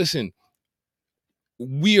 Listen,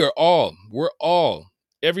 we're all,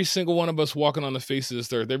 every single one of us walking on the face of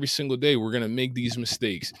this earth, every single day, we're going to make these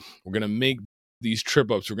mistakes. We're going to make these trip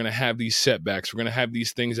ups. We're going to have these setbacks. We're going to have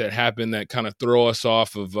these things that happen that kind of throw us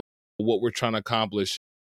off of what we're trying to accomplish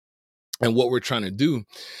and what we're trying to do.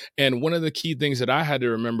 And one of the key things that I had to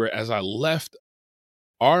remember as I left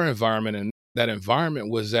our environment, and that environment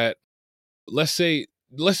was that, let's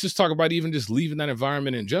just talk about even just leaving that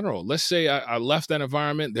environment in general. Let's say I left that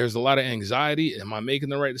environment. There's a lot of anxiety. Am I making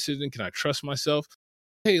the right decision? Can I trust myself?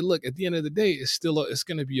 Hey, look, at the end of the day, it's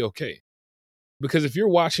going to be okay. Because if you're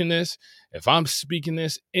watching this, if I'm speaking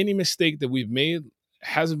this, any mistake that we've made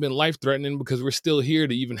hasn't been life threatening, because we're still here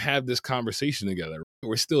to even have this conversation together.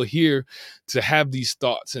 We're still here to have these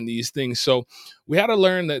thoughts and these things. So we had to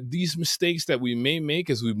learn that these mistakes that we may make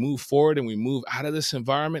as we move forward and we move out of this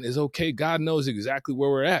environment is okay. God knows exactly where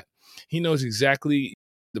we're at. He knows exactly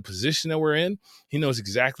the position that we're in. He knows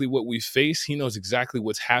exactly what we face. He knows exactly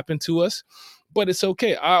what's happened to us, but it's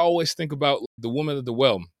okay. I always think about the woman at the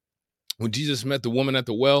well. When Jesus met the woman at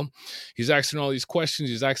the well, he's asking all these questions.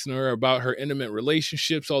 He's asking her about her intimate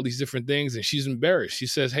relationships, all these different things. And she's embarrassed. She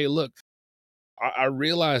says, hey, look, I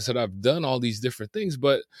realize that I've done all these different things,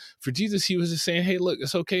 but for Jesus, he was just saying, hey, look,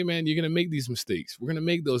 it's okay, man. You're going to make these mistakes. We're going to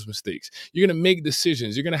make those mistakes. You're going to make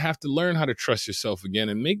decisions. You're going to have to learn how to trust yourself again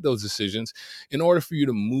and make those decisions in order for you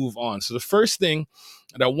to move on. So the first thing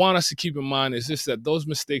that I want us to keep in mind is just that those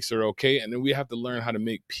mistakes are okay. And then we have to learn how to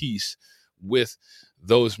make peace with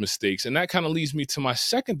those mistakes. And that kind of leads me to my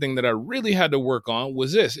second thing that I really had to work on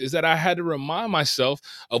was this, is that I had to remind myself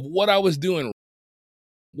of what I was doing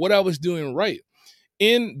right.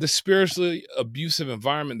 In the spiritually abusive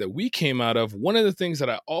environment that we came out of, one of the things that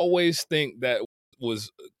I always think that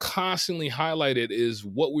was constantly highlighted is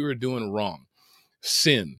what we were doing wrong.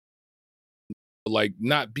 Sin, like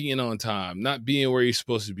not being on time, not being where you're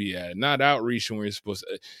supposed to be at, not outreaching where you're supposed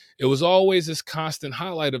to. It was always this constant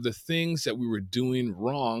highlight of the things that we were doing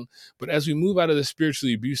wrong. But as we move out of the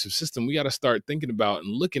spiritually abusive system, we got to start thinking about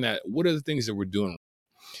and looking at what are the things that we're doing.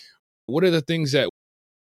 What are the things that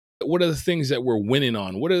we're winning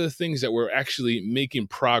on? What are the things that we're actually making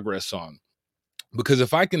progress on? Because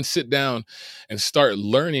if I can sit down and start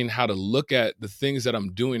learning how to look at the things that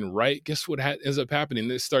I'm doing right, guess what ends up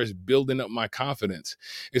happening? It starts building up my confidence.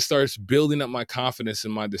 It starts building up my confidence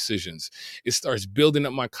in my decisions. It starts building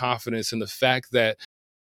up my confidence in the fact that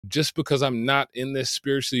just because I'm not in this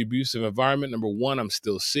spiritually abusive environment, number one, I'm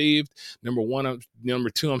still saved. Number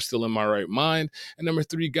two, I'm still in my right mind. And number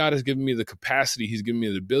three, God has given me the capacity. He's given me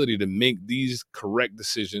the ability to make these correct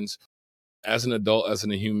decisions as an adult, as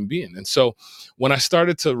a human being. And so when I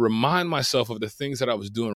started to remind myself of the things that I was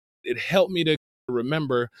doing, it helped me to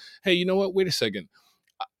remember, hey, you know what? Wait a second.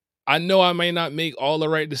 I know I may not make all the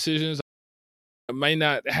right decisions. I may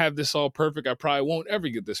not have this all perfect. I probably won't ever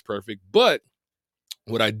get this perfect. But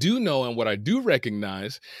what I do know and what I do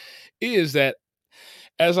recognize is that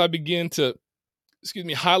as I begin to,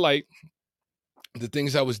 highlight the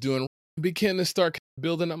things I was doing, I began to start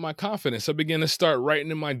building up my confidence. I began to start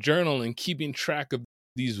writing in my journal and keeping track of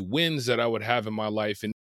these wins that I would have in my life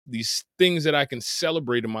and these things that I can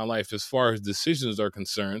celebrate in my life as far as decisions are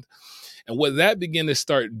concerned. And what that began to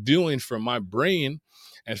start doing for my brain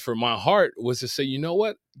and for my heart was to say, you know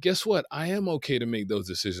what? Guess what? I am okay to make those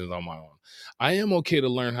decisions on my own. I am okay to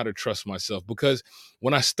learn how to trust myself, because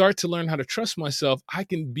when I start to learn how to trust myself, I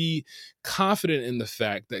can be confident in the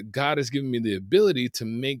fact that God has given me the ability to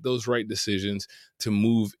make those right decisions, to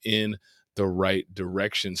move in the right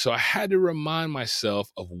direction. So I had to remind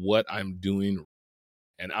myself of what I'm doing.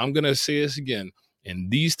 And I'm going to say this again. In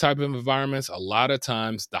these type of environments, a lot of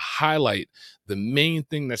times the main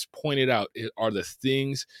thing that's pointed out are the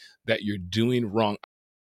things that you're doing wrong.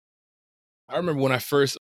 I remember when I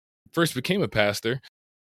first became a pastor,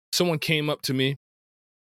 someone came up to me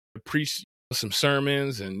to preach some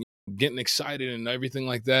sermons and getting excited and everything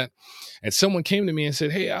like that. And someone came to me and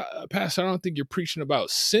said, "Hey, Pastor, I don't think you're preaching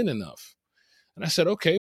about sin enough." And I said,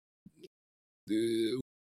 "Okay, uh,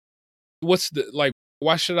 what's the like?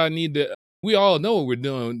 Why should I need to?" We all know what we're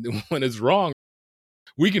doing when it's wrong.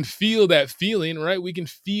 We can feel that feeling, right? We can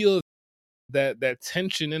feel that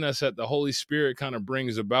tension in us that the Holy Spirit kind of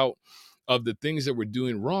brings about of the things that we're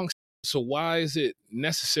doing wrong. So why is it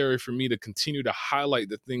necessary for me to continue to highlight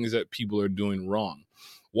the things that people are doing wrong?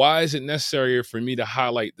 Why is it necessary for me to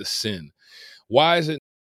highlight the sin? Why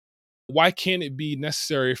can't it be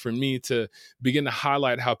necessary for me to begin to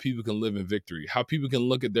highlight how people can live in victory, how people can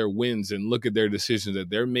look at their wins and look at their decisions that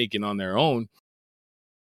they're making on their own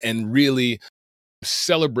and really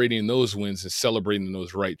celebrating those wins and celebrating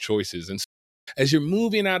those right choices? And so as you're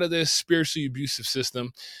moving out of this spiritually abusive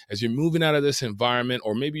system, as you're moving out of this environment,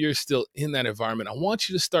 or maybe you're still in that environment, I want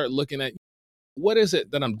you to start looking at what is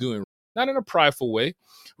it that I'm doing? Not in a prideful way,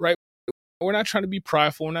 right? We're not trying to be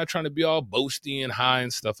prideful. We're not trying to be all boasty and high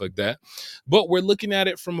and stuff like that. But we're looking at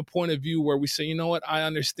it from a point of view where we say, you know what? I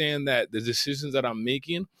understand that the decisions that I'm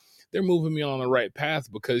making, they're moving me on the right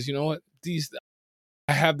path because you know what?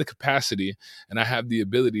 I have the capacity and I have the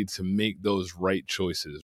ability to make those right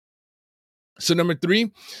choices. So number three,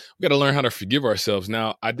 we got to learn how to forgive ourselves.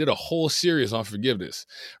 Now, I did a whole series on forgiveness,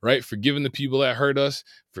 right? Forgiving the people that hurt us,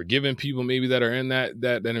 forgiving people maybe that are in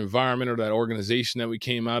that environment or that organization that we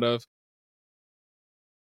came out of.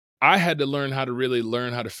 I had to learn how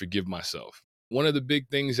to forgive myself. One of the big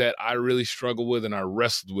things that I really struggled with and I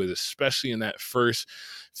wrestled with, especially in that first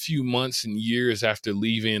few months and years after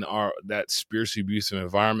leaving that spiritually abusive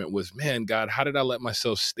environment, was, man, God, how did I let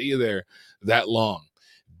myself stay there that long?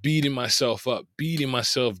 Beating myself up, beating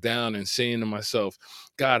myself down, and saying to myself,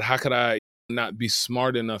 God, how could I not be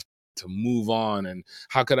smart enough to move on? And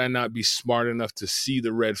how could I not be smart enough to see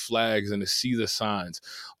the red flags and to see the signs?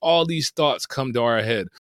 All these thoughts come to our head.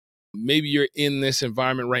 Maybe you're in this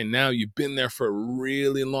environment right now. You've been there for a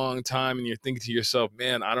really long time and you're thinking to yourself,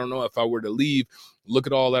 man, I don't know if I were to leave. Look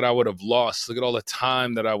at all that I would have lost. Look at all the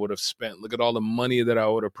time that I would have spent. Look at all the money that I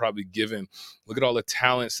would have probably given. Look at all the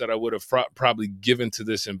talents that I would have probably given to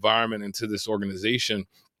this environment and to this organization.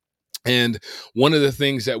 And one of the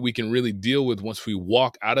things that we can really deal with once we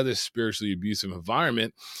walk out of this spiritually abusive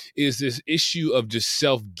environment is this issue of just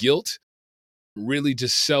self guilt, really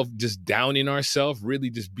just downing ourselves, really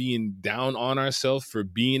just being down on ourselves for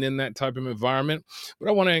being in that type of environment. But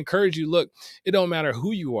I want to encourage you, look, it don't matter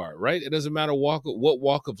who you are, right? It doesn't matter what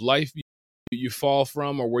walk of life you fall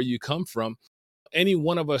from or where you come from. Any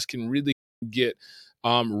one of us can really get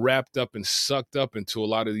wrapped up and sucked up into a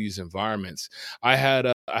lot of these environments. I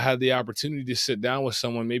had the opportunity to sit down with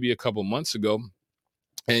someone maybe a couple months ago,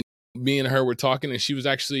 and me and her were talking, and she was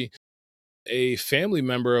actually a family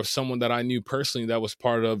member of someone that I knew personally that was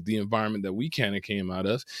part of the environment that we kind of came out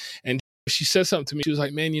of. And she said something to me. She was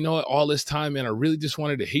like, man, you know what? All this time, man, I really just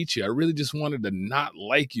wanted to hate you. I really just wanted to not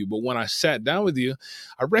like you. But when I sat down with you,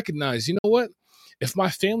 I recognized, you know what? If my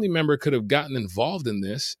family member could have gotten involved in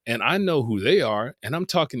this and I know who they are and I'm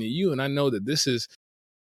talking to you and I know that this is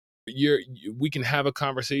we can have a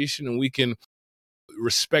conversation and we can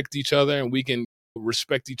respect each other and we can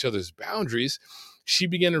respect each other's boundaries, she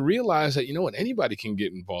began to realize that, you know what, anybody can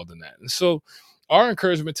get involved in that. And so our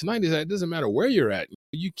encouragement tonight is that it doesn't matter where you're at,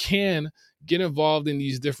 you can get involved in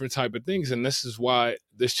these different type of things. And this is why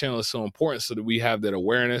this channel is so important, so that we have that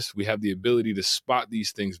awareness, we have the ability to spot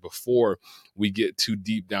these things before we get too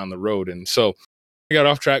deep down the road. And so I got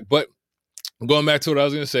off track, but going back to what I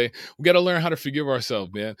was going to say, we got to learn how to forgive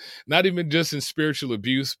ourselves, man. Not even just in spiritual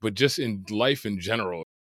abuse, but just in life in general.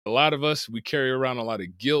 A lot of us, we carry around a lot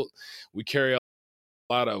of guilt. We carry a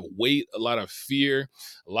lot of weight, a lot of fear.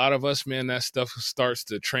 A lot of us, man, that stuff starts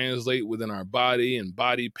to translate within our body and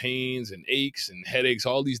body pains and aches and headaches,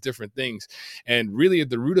 all these different things. And really at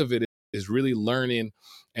the root of it is really learning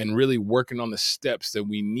and really working on the steps that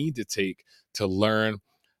we need to take to learn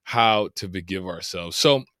how to forgive ourselves.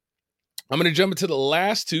 So I'm going to jump into the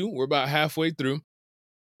last two. We're about halfway through.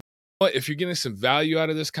 But if you're getting some value out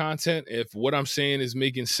of this content, if what I'm saying is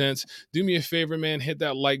making sense, do me a favor, man, hit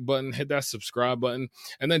that like button, hit that subscribe button,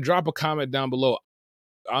 and then drop a comment down below.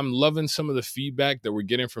 I'm loving some of the feedback that we're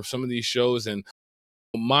getting from some of these shows. And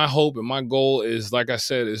my hope and my goal is, like I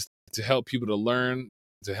said, is to help people to learn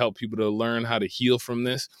how to heal from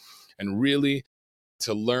this and really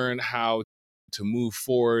to learn how to move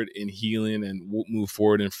forward in healing and move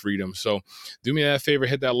forward in freedom. So do me that favor,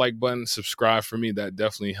 hit that like button, subscribe for me. That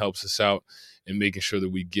definitely helps us out in making sure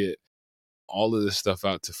that we get all of this stuff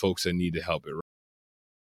out to folks that need to help it.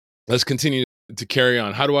 Let's continue to carry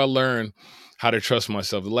on. How do I learn how to trust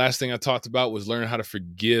myself? The last thing I talked about was learning how to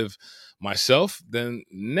forgive myself. Then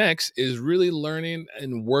next is really learning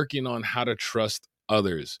and working on how to trust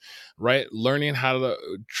others, right? Learning how to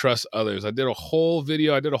trust others. I did a whole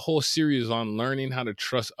series on learning how to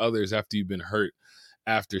trust others after you've been hurt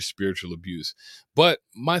after spiritual abuse. But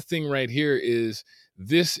my thing right here is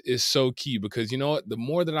this is so key, because you know what? The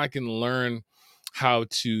more that I can learn how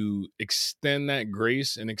to extend that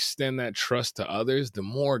grace and extend that trust to others, the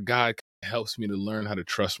more God helps me to learn how to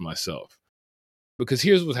trust myself. Because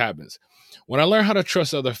here's what happens. When I learn how to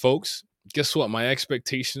trust other folks, guess what? My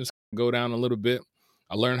expectations go down a little bit.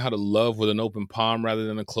 I learn how to love with an open palm rather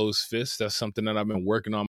than a closed fist. That's something that I've been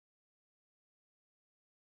working on.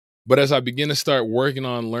 But as I begin to start working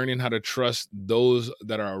on learning how to trust those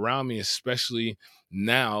that are around me, especially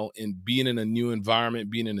now in being in a new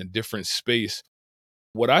environment, being in a different space,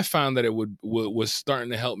 what I found that it was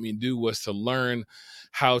starting to help me do was to learn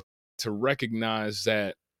how to recognize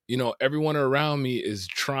that, you know, everyone around me is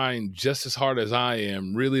trying just as hard as I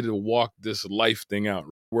am really to walk this life thing out.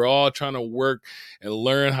 We're all trying to work and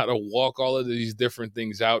learn how to walk all of these different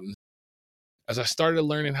things out. And as I started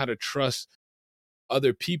learning how to trust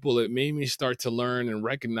other people, it made me start to learn and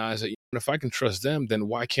recognize that if I can trust them, then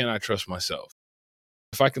why can't I trust myself?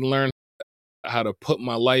 If I can learn how to put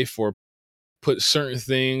my life or put certain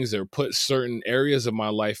things or put certain areas of my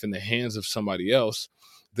life in the hands of somebody else,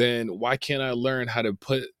 then why can't I learn how to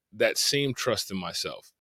put that same trust in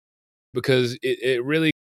myself? Because it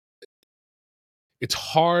really, it's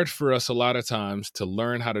hard for us a lot of times to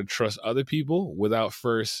learn how to trust other people without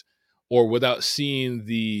seeing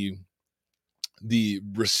the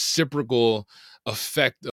reciprocal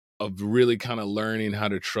effect of really kind of learning how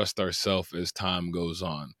to trust ourselves as time goes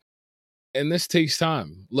on. And this takes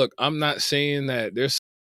time. Look, I'm not saying that there's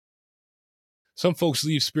some folks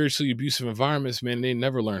leave spiritually abusive environments, man, they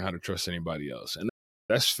never learn how to trust anybody else. And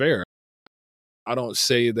that's fair. I don't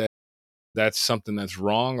say that that's something that's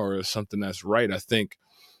wrong or something that's right. I think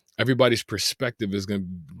everybody's perspective is going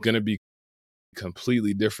to be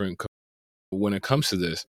completely different when it comes to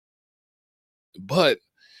this. But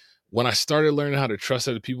when I started learning how to trust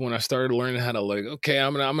other people, when I started learning how to okay,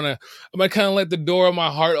 I'm gonna kind of let the door of my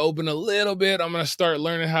heart open a little bit. I'm gonna start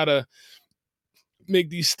learning how to make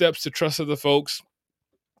these steps to trust other folks.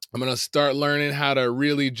 I'm gonna start learning how to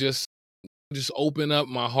really just open up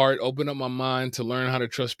my heart, open up my mind to learn how to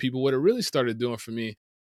trust people. What it really started doing for me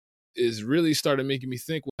is really started making me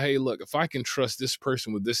think, well, hey, look, if I can trust this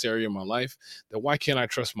person with this area of my life, then why can't I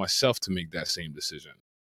trust myself to make that same decision?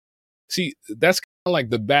 See, that's kind of like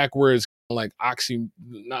the backwards, like I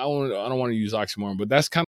don't want to use oxymoron, but that's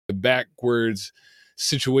kind of the backwards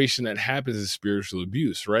situation that happens in spiritual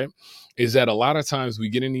abuse, right? Is that a lot of times we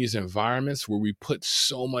get in these environments where we put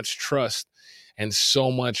so much trust and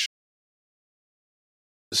so much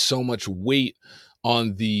weight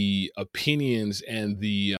on the opinions and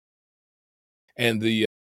the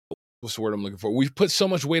what's the word I'm looking for? We've put so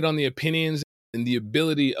much weight on the opinions and the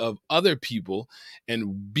ability of other people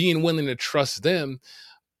and being willing to trust them,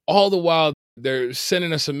 all the while they're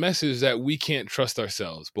sending us a message that we can't trust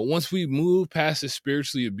ourselves. But once we move past a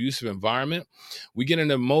spiritually abusive environment, we get in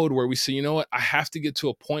a mode where we say, you know what, I have to get to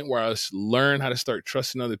a point where I learn how to start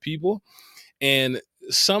trusting other people. And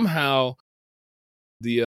somehow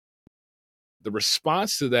the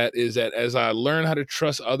response to that is that as I learn how to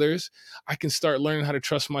trust others, I can start learning how to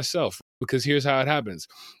trust myself. Because here's how it happens.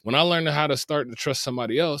 When I learn how to start to trust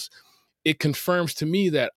somebody else, it confirms to me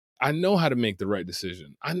that I know how to make the right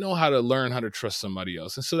decision. I know how to learn how to trust somebody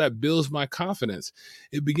else. And so that builds my confidence.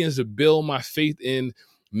 It begins to build my faith in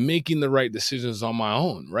making the right decisions on my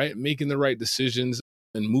own, right? Making the right decisions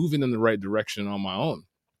and moving in the right direction on my own.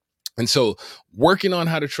 And so working on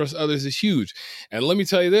how to trust others is huge. And let me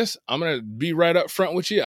tell you this, I'm going to be right up front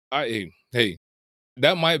with you. Hey,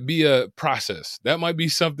 that might be a process. That might be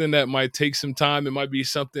something that might take some time. It might be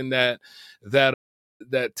something that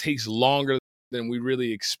takes longer than we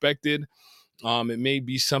really expected. It may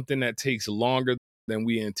be something that takes longer than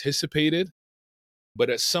we anticipated. But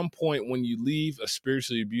at some point, when you leave a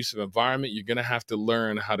spiritually abusive environment, you're going to have to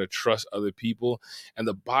learn how to trust other people. And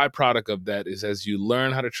the byproduct of that is as you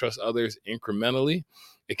learn how to trust others incrementally,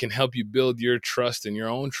 it can help you build your trust and your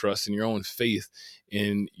own faith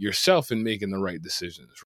in yourself in making the right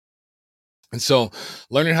decisions. And so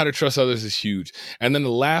learning how to trust others is huge. And then the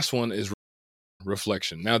last one is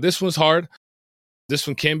reflection. Now, this one's hard. This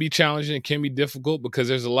one can be challenging, it can be difficult because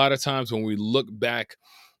there's a lot of times when we look back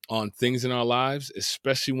on things in our lives,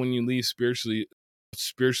 especially when you leave spiritually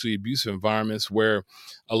abusive environments where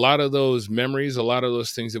a lot of those memories, a lot of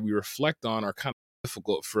those things that we reflect on are kind of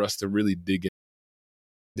difficult for us to really dig in.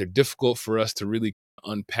 They're difficult for us to really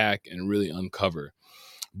unpack and really uncover.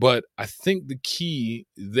 But I think the key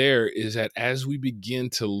there is that as we begin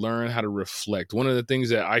to learn how to reflect, one of the things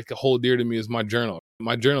that I hold dear to me is my journal.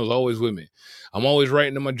 My journal is always with me. I'm always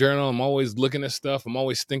writing in my journal. I'm always looking at stuff. I'm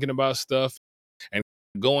always thinking about stuff and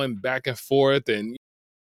going back and forth and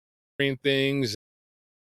hearing things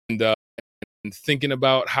and, uh, and thinking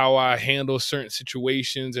about how I handle certain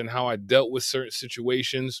situations and how I dealt with certain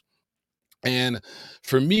situations. And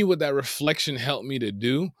for me, what that reflection helped me to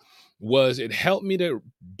do was it helped me to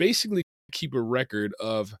basically keep a record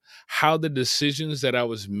of how the decisions that I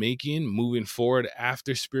was making moving forward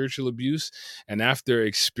after spiritual abuse and after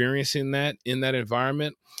experiencing that in that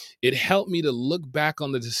environment, it helped me to look back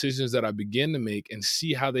on the decisions that I began to make and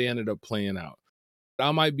see how they ended up playing out.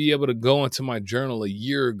 I might be able to go into my journal a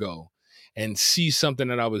year ago and see something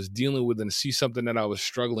that I was dealing with and see something that I was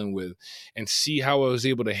struggling with and see how I was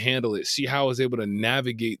able to handle it, see how I was able to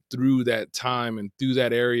navigate through that time and through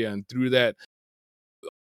that area and through that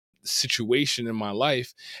situation in my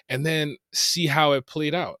life, and then see how it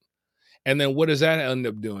played out. And then what does that end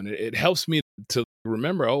up doing? It helps me to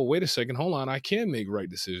remember, oh, wait a second, hold on, I can make right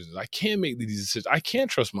decisions. I can make these decisions. I can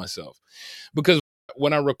trust myself. Because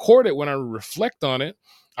when I record it, when I reflect on it,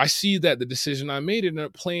 I see that the decision I made ended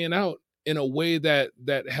up playing out in a way that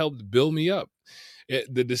helped build me up.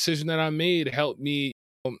 The decision that I made helped me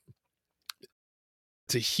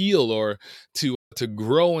to heal or to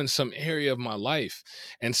grow in some area of my life.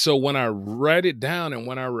 And so when I write it down and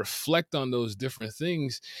when I reflect on those different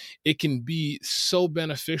things, it can be so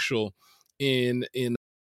beneficial in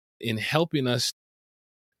helping us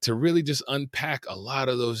to really just unpack a lot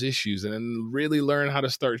of those issues and then really learn how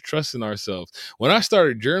to start trusting ourselves. When I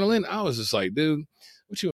started journaling, I was just like, dude,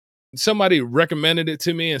 what you somebody recommended it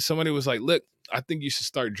to me and somebody was like, look, I think you should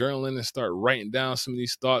start journaling and start writing down some of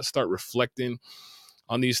these thoughts, start reflecting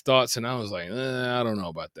on these thoughts. And I was like, I don't know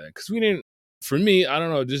about that. Cause we didn't, for me, I don't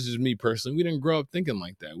know, this is me personally. We didn't grow up thinking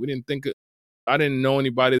like that. We didn't think, I didn't know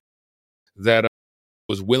anybody that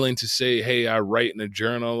was willing to say, hey, I write in a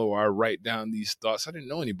journal or I write down these thoughts. I didn't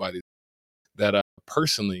know anybody that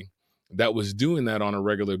personally that was doing that on a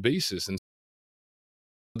regular basis. And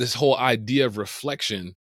this whole idea of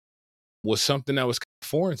reflection was something that was kind of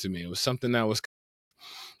foreign to me. It was something that was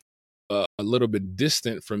a little bit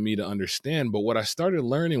distant from me to understand. But what I started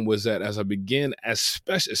learning was that as I began,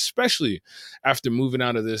 especially after moving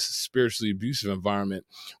out of this spiritually abusive environment,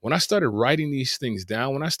 when I started writing these things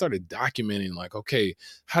down, when I started documenting, like, okay,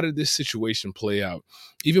 how did this situation play out?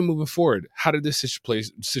 Even moving forward, how did this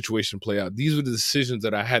situation play out? These were the decisions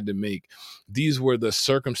that I had to make. These were the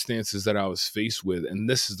circumstances that I was faced with. And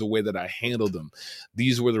this is the way that I handled them.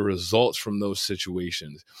 These were the results from those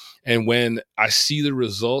situations. And when I see the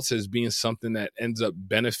results as being something that ends up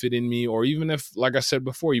benefiting me, or even if, like I said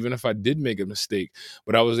before, even if I did make a mistake,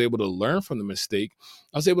 but I was able to learn from the mistake,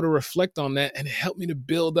 I was able to reflect on that and it helped me to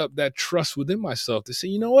build up that trust within myself to say,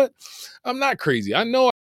 you know what? I'm not crazy. I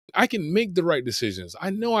know I can make the right decisions. I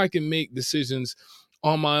know I can make decisions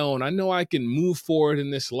on my own. I know I can move forward in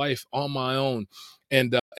this life on my own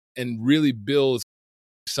and really build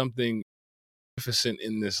something magnificent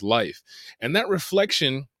in this life. And that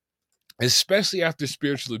reflection, especially after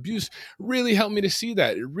spiritual abuse, really helped me to see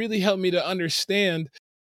that. It really helped me to understand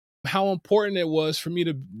how important it was for me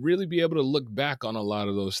to really be able to look back on a lot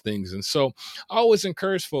of those things. And so I always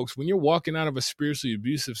encourage folks, when you're walking out of a spiritually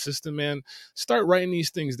abusive system, man, start writing these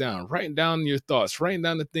things down, writing down your thoughts, writing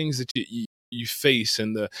down the things that you face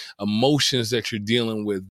and the emotions that you're dealing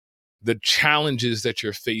with, the challenges that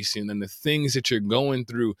you're facing and the things that you're going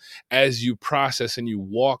through as you process and you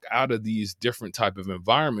walk out of these different type of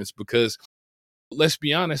environments. Because let's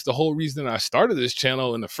be honest, the whole reason I started this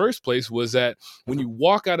channel in the first place was that when you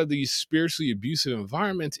walk out of these spiritually abusive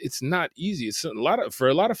environments, it's not easy. For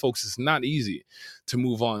a lot of folks, it's not easy to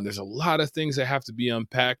move on. There's a lot of things that have to be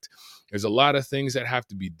unpacked. There's a lot of things that have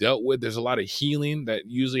to be dealt with. There's a lot of healing that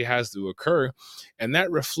usually has to occur. And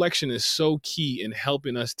that reflection is so key in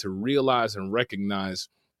helping us to realize and recognize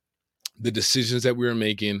the decisions that we were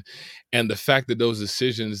making and the fact that those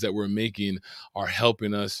decisions that we're making are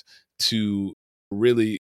helping us to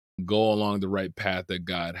really go along the right path that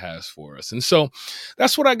God has for us. And so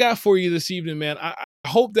that's what I got for you this evening, man. I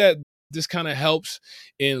hope that this kind of helps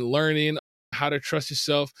in learning how to trust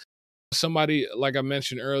yourself. Somebody, like I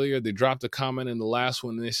mentioned earlier, they dropped a comment in the last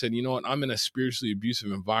one and they said, you know what, I'm in a spiritually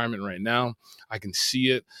abusive environment right now. I can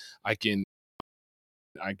see it. I can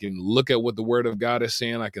look at what the word of God is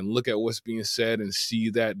saying. I can look at what's being said and see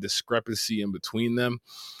that discrepancy in between them.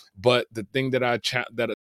 But the thing that I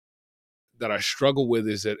struggle with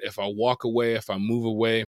is that if I walk away, if I move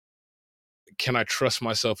away, can I trust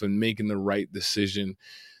myself in making the right decision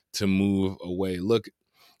to move away? Look,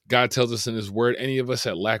 God tells us in his word, any of us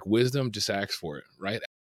that lack wisdom, just ask for it, right?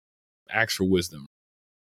 Ask for wisdom.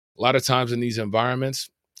 A lot of times in these environments,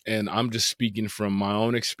 and I'm just speaking from my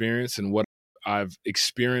own experience and what I've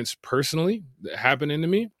experienced personally that happening to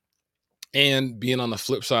me, and being on the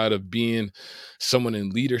flip side of being someone in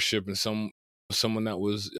leadership and someone that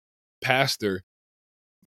was pastor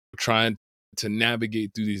trying to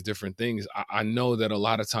navigate through these different things. I know that a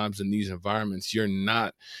lot of times in these environments, you're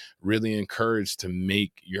not really encouraged to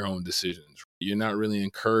make your own decisions. You're not really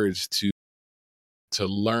encouraged to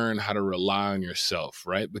learn how to rely on yourself,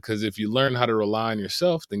 right? Because if you learn how to rely on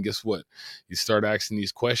yourself, then guess what? You start asking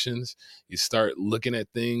these questions, you start looking at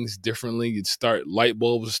things differently, you'd start light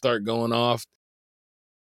bulbs start going off.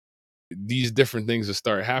 These different things will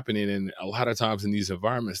start happening. And a lot of times in these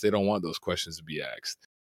environments, they don't want those questions to be asked.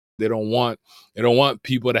 They don't want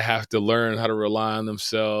people to have to learn how to rely on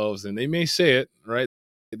themselves. And they may say it, right?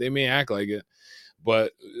 They may act like it,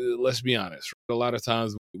 but let's be honest. A lot of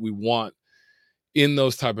times we want in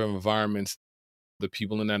those type of environments, the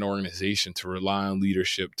people in that organization to rely on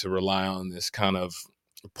leadership, to rely on this kind of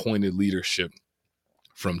pointed leadership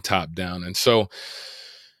from top down. And so,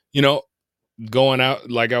 you know, going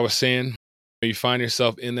out, like I was saying, you find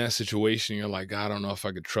yourself in that situation, you're like, I don't know if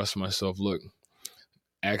I could trust myself. Look,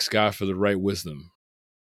 ask God for the right wisdom.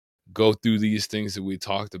 Go through these things that we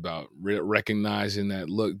talked about, recognizing that,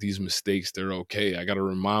 look, these mistakes, they're okay. I got to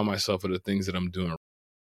remind myself of the things that I'm doing.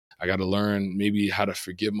 I got to learn maybe how to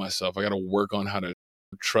forgive myself. I got to work on how to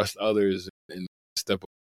trust others and step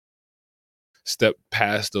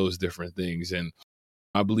past those different things. And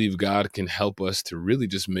I believe God can help us to really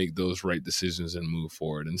just make those right decisions and move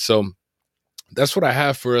forward. And so that's what I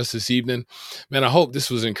have for us this evening. Man, I hope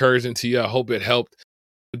this was encouraging to you. I hope it helped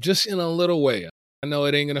just in a little way. I know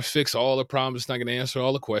it ain't going to fix all the problems. It's not going to answer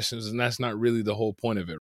all the questions. And that's not really the whole point of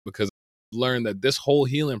it, because I've learned that this whole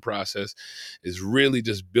healing process is really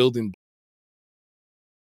just building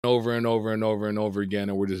over and over and over and over again.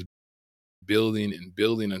 And we're just building and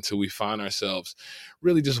building until we find ourselves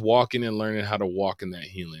really just walking and learning how to walk in that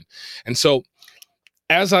healing. And so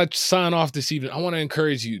as I sign off this evening, I want to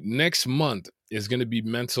encourage you. Next month is going to be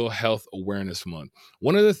Mental Health Awareness Month.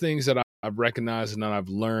 One of the things that I've recognized and that I've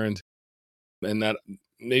learned and that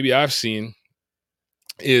maybe I've seen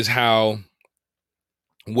is how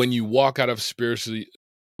when you walk out of spiritually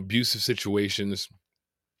abusive situations,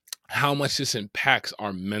 how much this impacts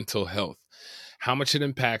our mental health. How much it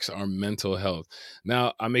impacts our mental health.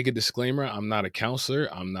 Now, I make a disclaimer. I'm not a counselor.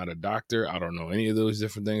 I'm not a doctor. I don't know any of those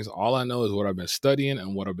different things. All I know is what I've been studying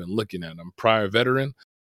and what I've been looking at. I'm a prior veteran.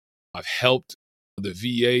 I've helped the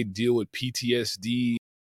VA deal with PTSD,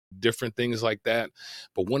 different things like that.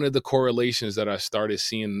 But one of the correlations that I started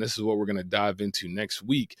seeing, and this is what we're going to dive into next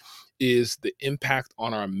week, is the impact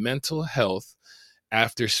on our mental health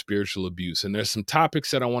after spiritual abuse. And there's some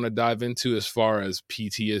topics that I want to dive into as far as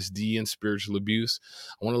PTSD and spiritual abuse.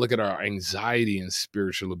 I want to look at our anxiety and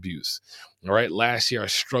spiritual abuse. All right. Last year, I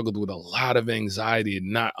struggled with a lot of anxiety and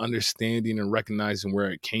not understanding and recognizing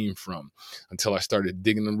where it came from until I started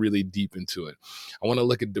digging really deep into it. I want to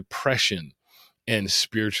look at depression and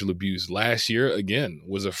spiritual abuse. Last year, again,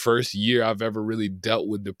 was the first year I've ever really dealt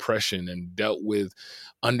with depression and dealt with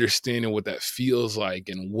understanding what that feels like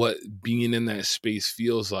and what being in that space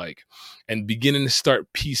feels like, and beginning to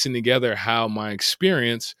start piecing together how my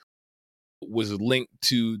experience was linked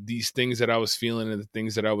to these things that I was feeling and the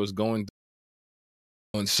things that I was going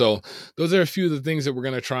through. And so those are a few of the things that we're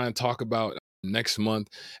going to try and talk about next month.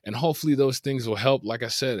 And hopefully those things will help, like I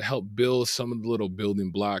said, help build some of the little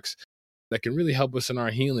building blocks that can really help us in our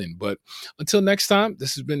healing. But until next time,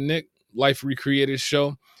 this has been Nick, Life Recreated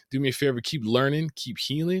Show. Do me a favor, keep learning, keep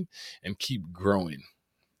healing, and keep growing.